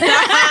 No, I'm kidding.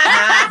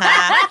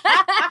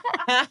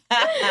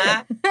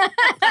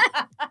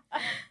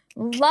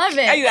 Love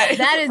it.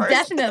 That is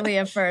definitely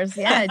a first.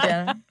 Yeah,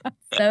 Jenna.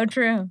 So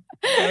true.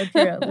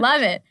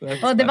 Love it.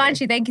 Well,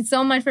 Devanshi, thank you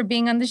so much for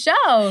being on the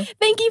show.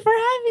 Thank you for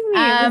having me.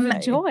 It was a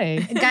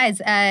joy.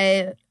 Guys,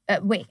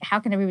 wait, how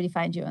can everybody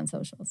find you on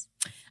socials?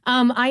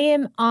 I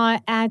am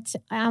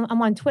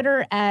I'm on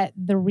Twitter at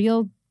The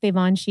Real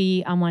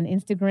Devanshi. I'm on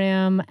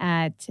Instagram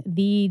at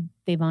The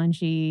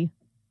Devanshi,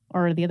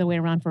 or the other way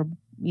around for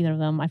either of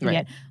them. I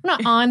forget. Right. I'm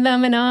not on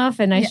them enough,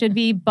 and I should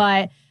be,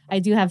 but I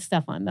do have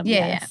stuff on them.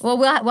 Yeah. Well,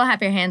 we'll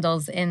have your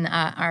handles in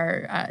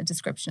our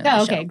description of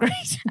the show. Okay,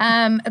 great.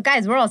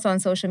 Guys, we're also on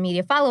social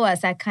media. Follow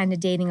us at Kinda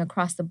Dating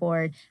across the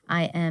board.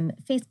 I am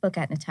Facebook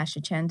at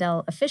Natasha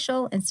Chandel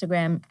Official,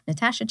 Instagram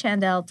Natasha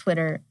Chandel,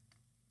 Twitter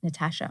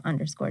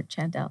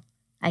Natasha_Chandel.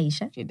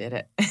 Aisha? She did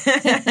it.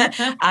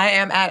 I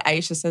am at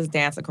Aisha Says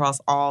Dance across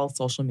all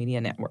social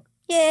media networks.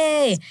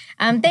 Yay.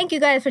 Thank you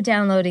guys for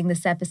downloading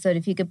this episode.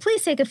 If you could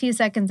please take a few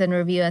seconds and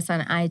review us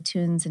on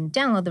iTunes and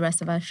download the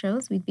rest of our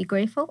shows, we'd be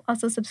grateful.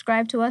 Also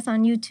subscribe to us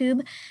on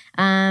YouTube.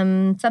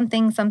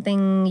 Something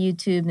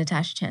YouTube,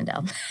 Natasha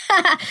Chandel.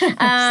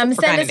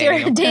 Send us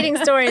your dating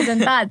stories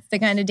and thoughts to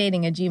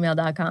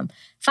kindofdating@gmail.com.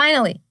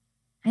 Finally,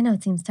 I know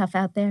it seems tough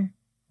out there,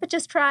 but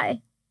just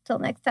try. Till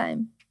next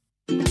time.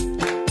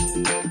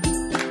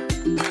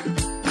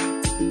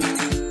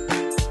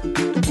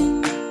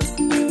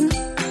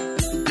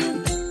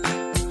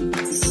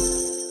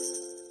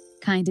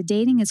 Kinda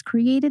Dating is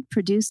created,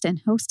 produced,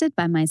 and hosted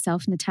by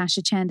myself,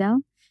 Natasha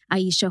Chandel.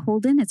 Aisha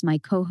Holden is my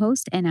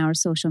co-host and our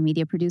social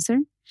media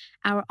producer.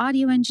 Our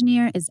audio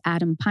engineer is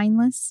Adam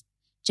Pineless.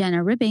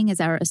 Jenna Ribbing is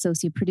our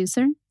associate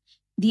producer.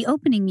 The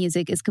opening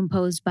music is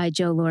composed by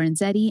Joe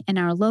Lorenzetti, and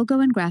our logo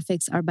and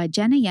graphics are by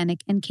Jenna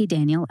Yannick and K.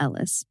 Daniel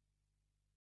Ellis.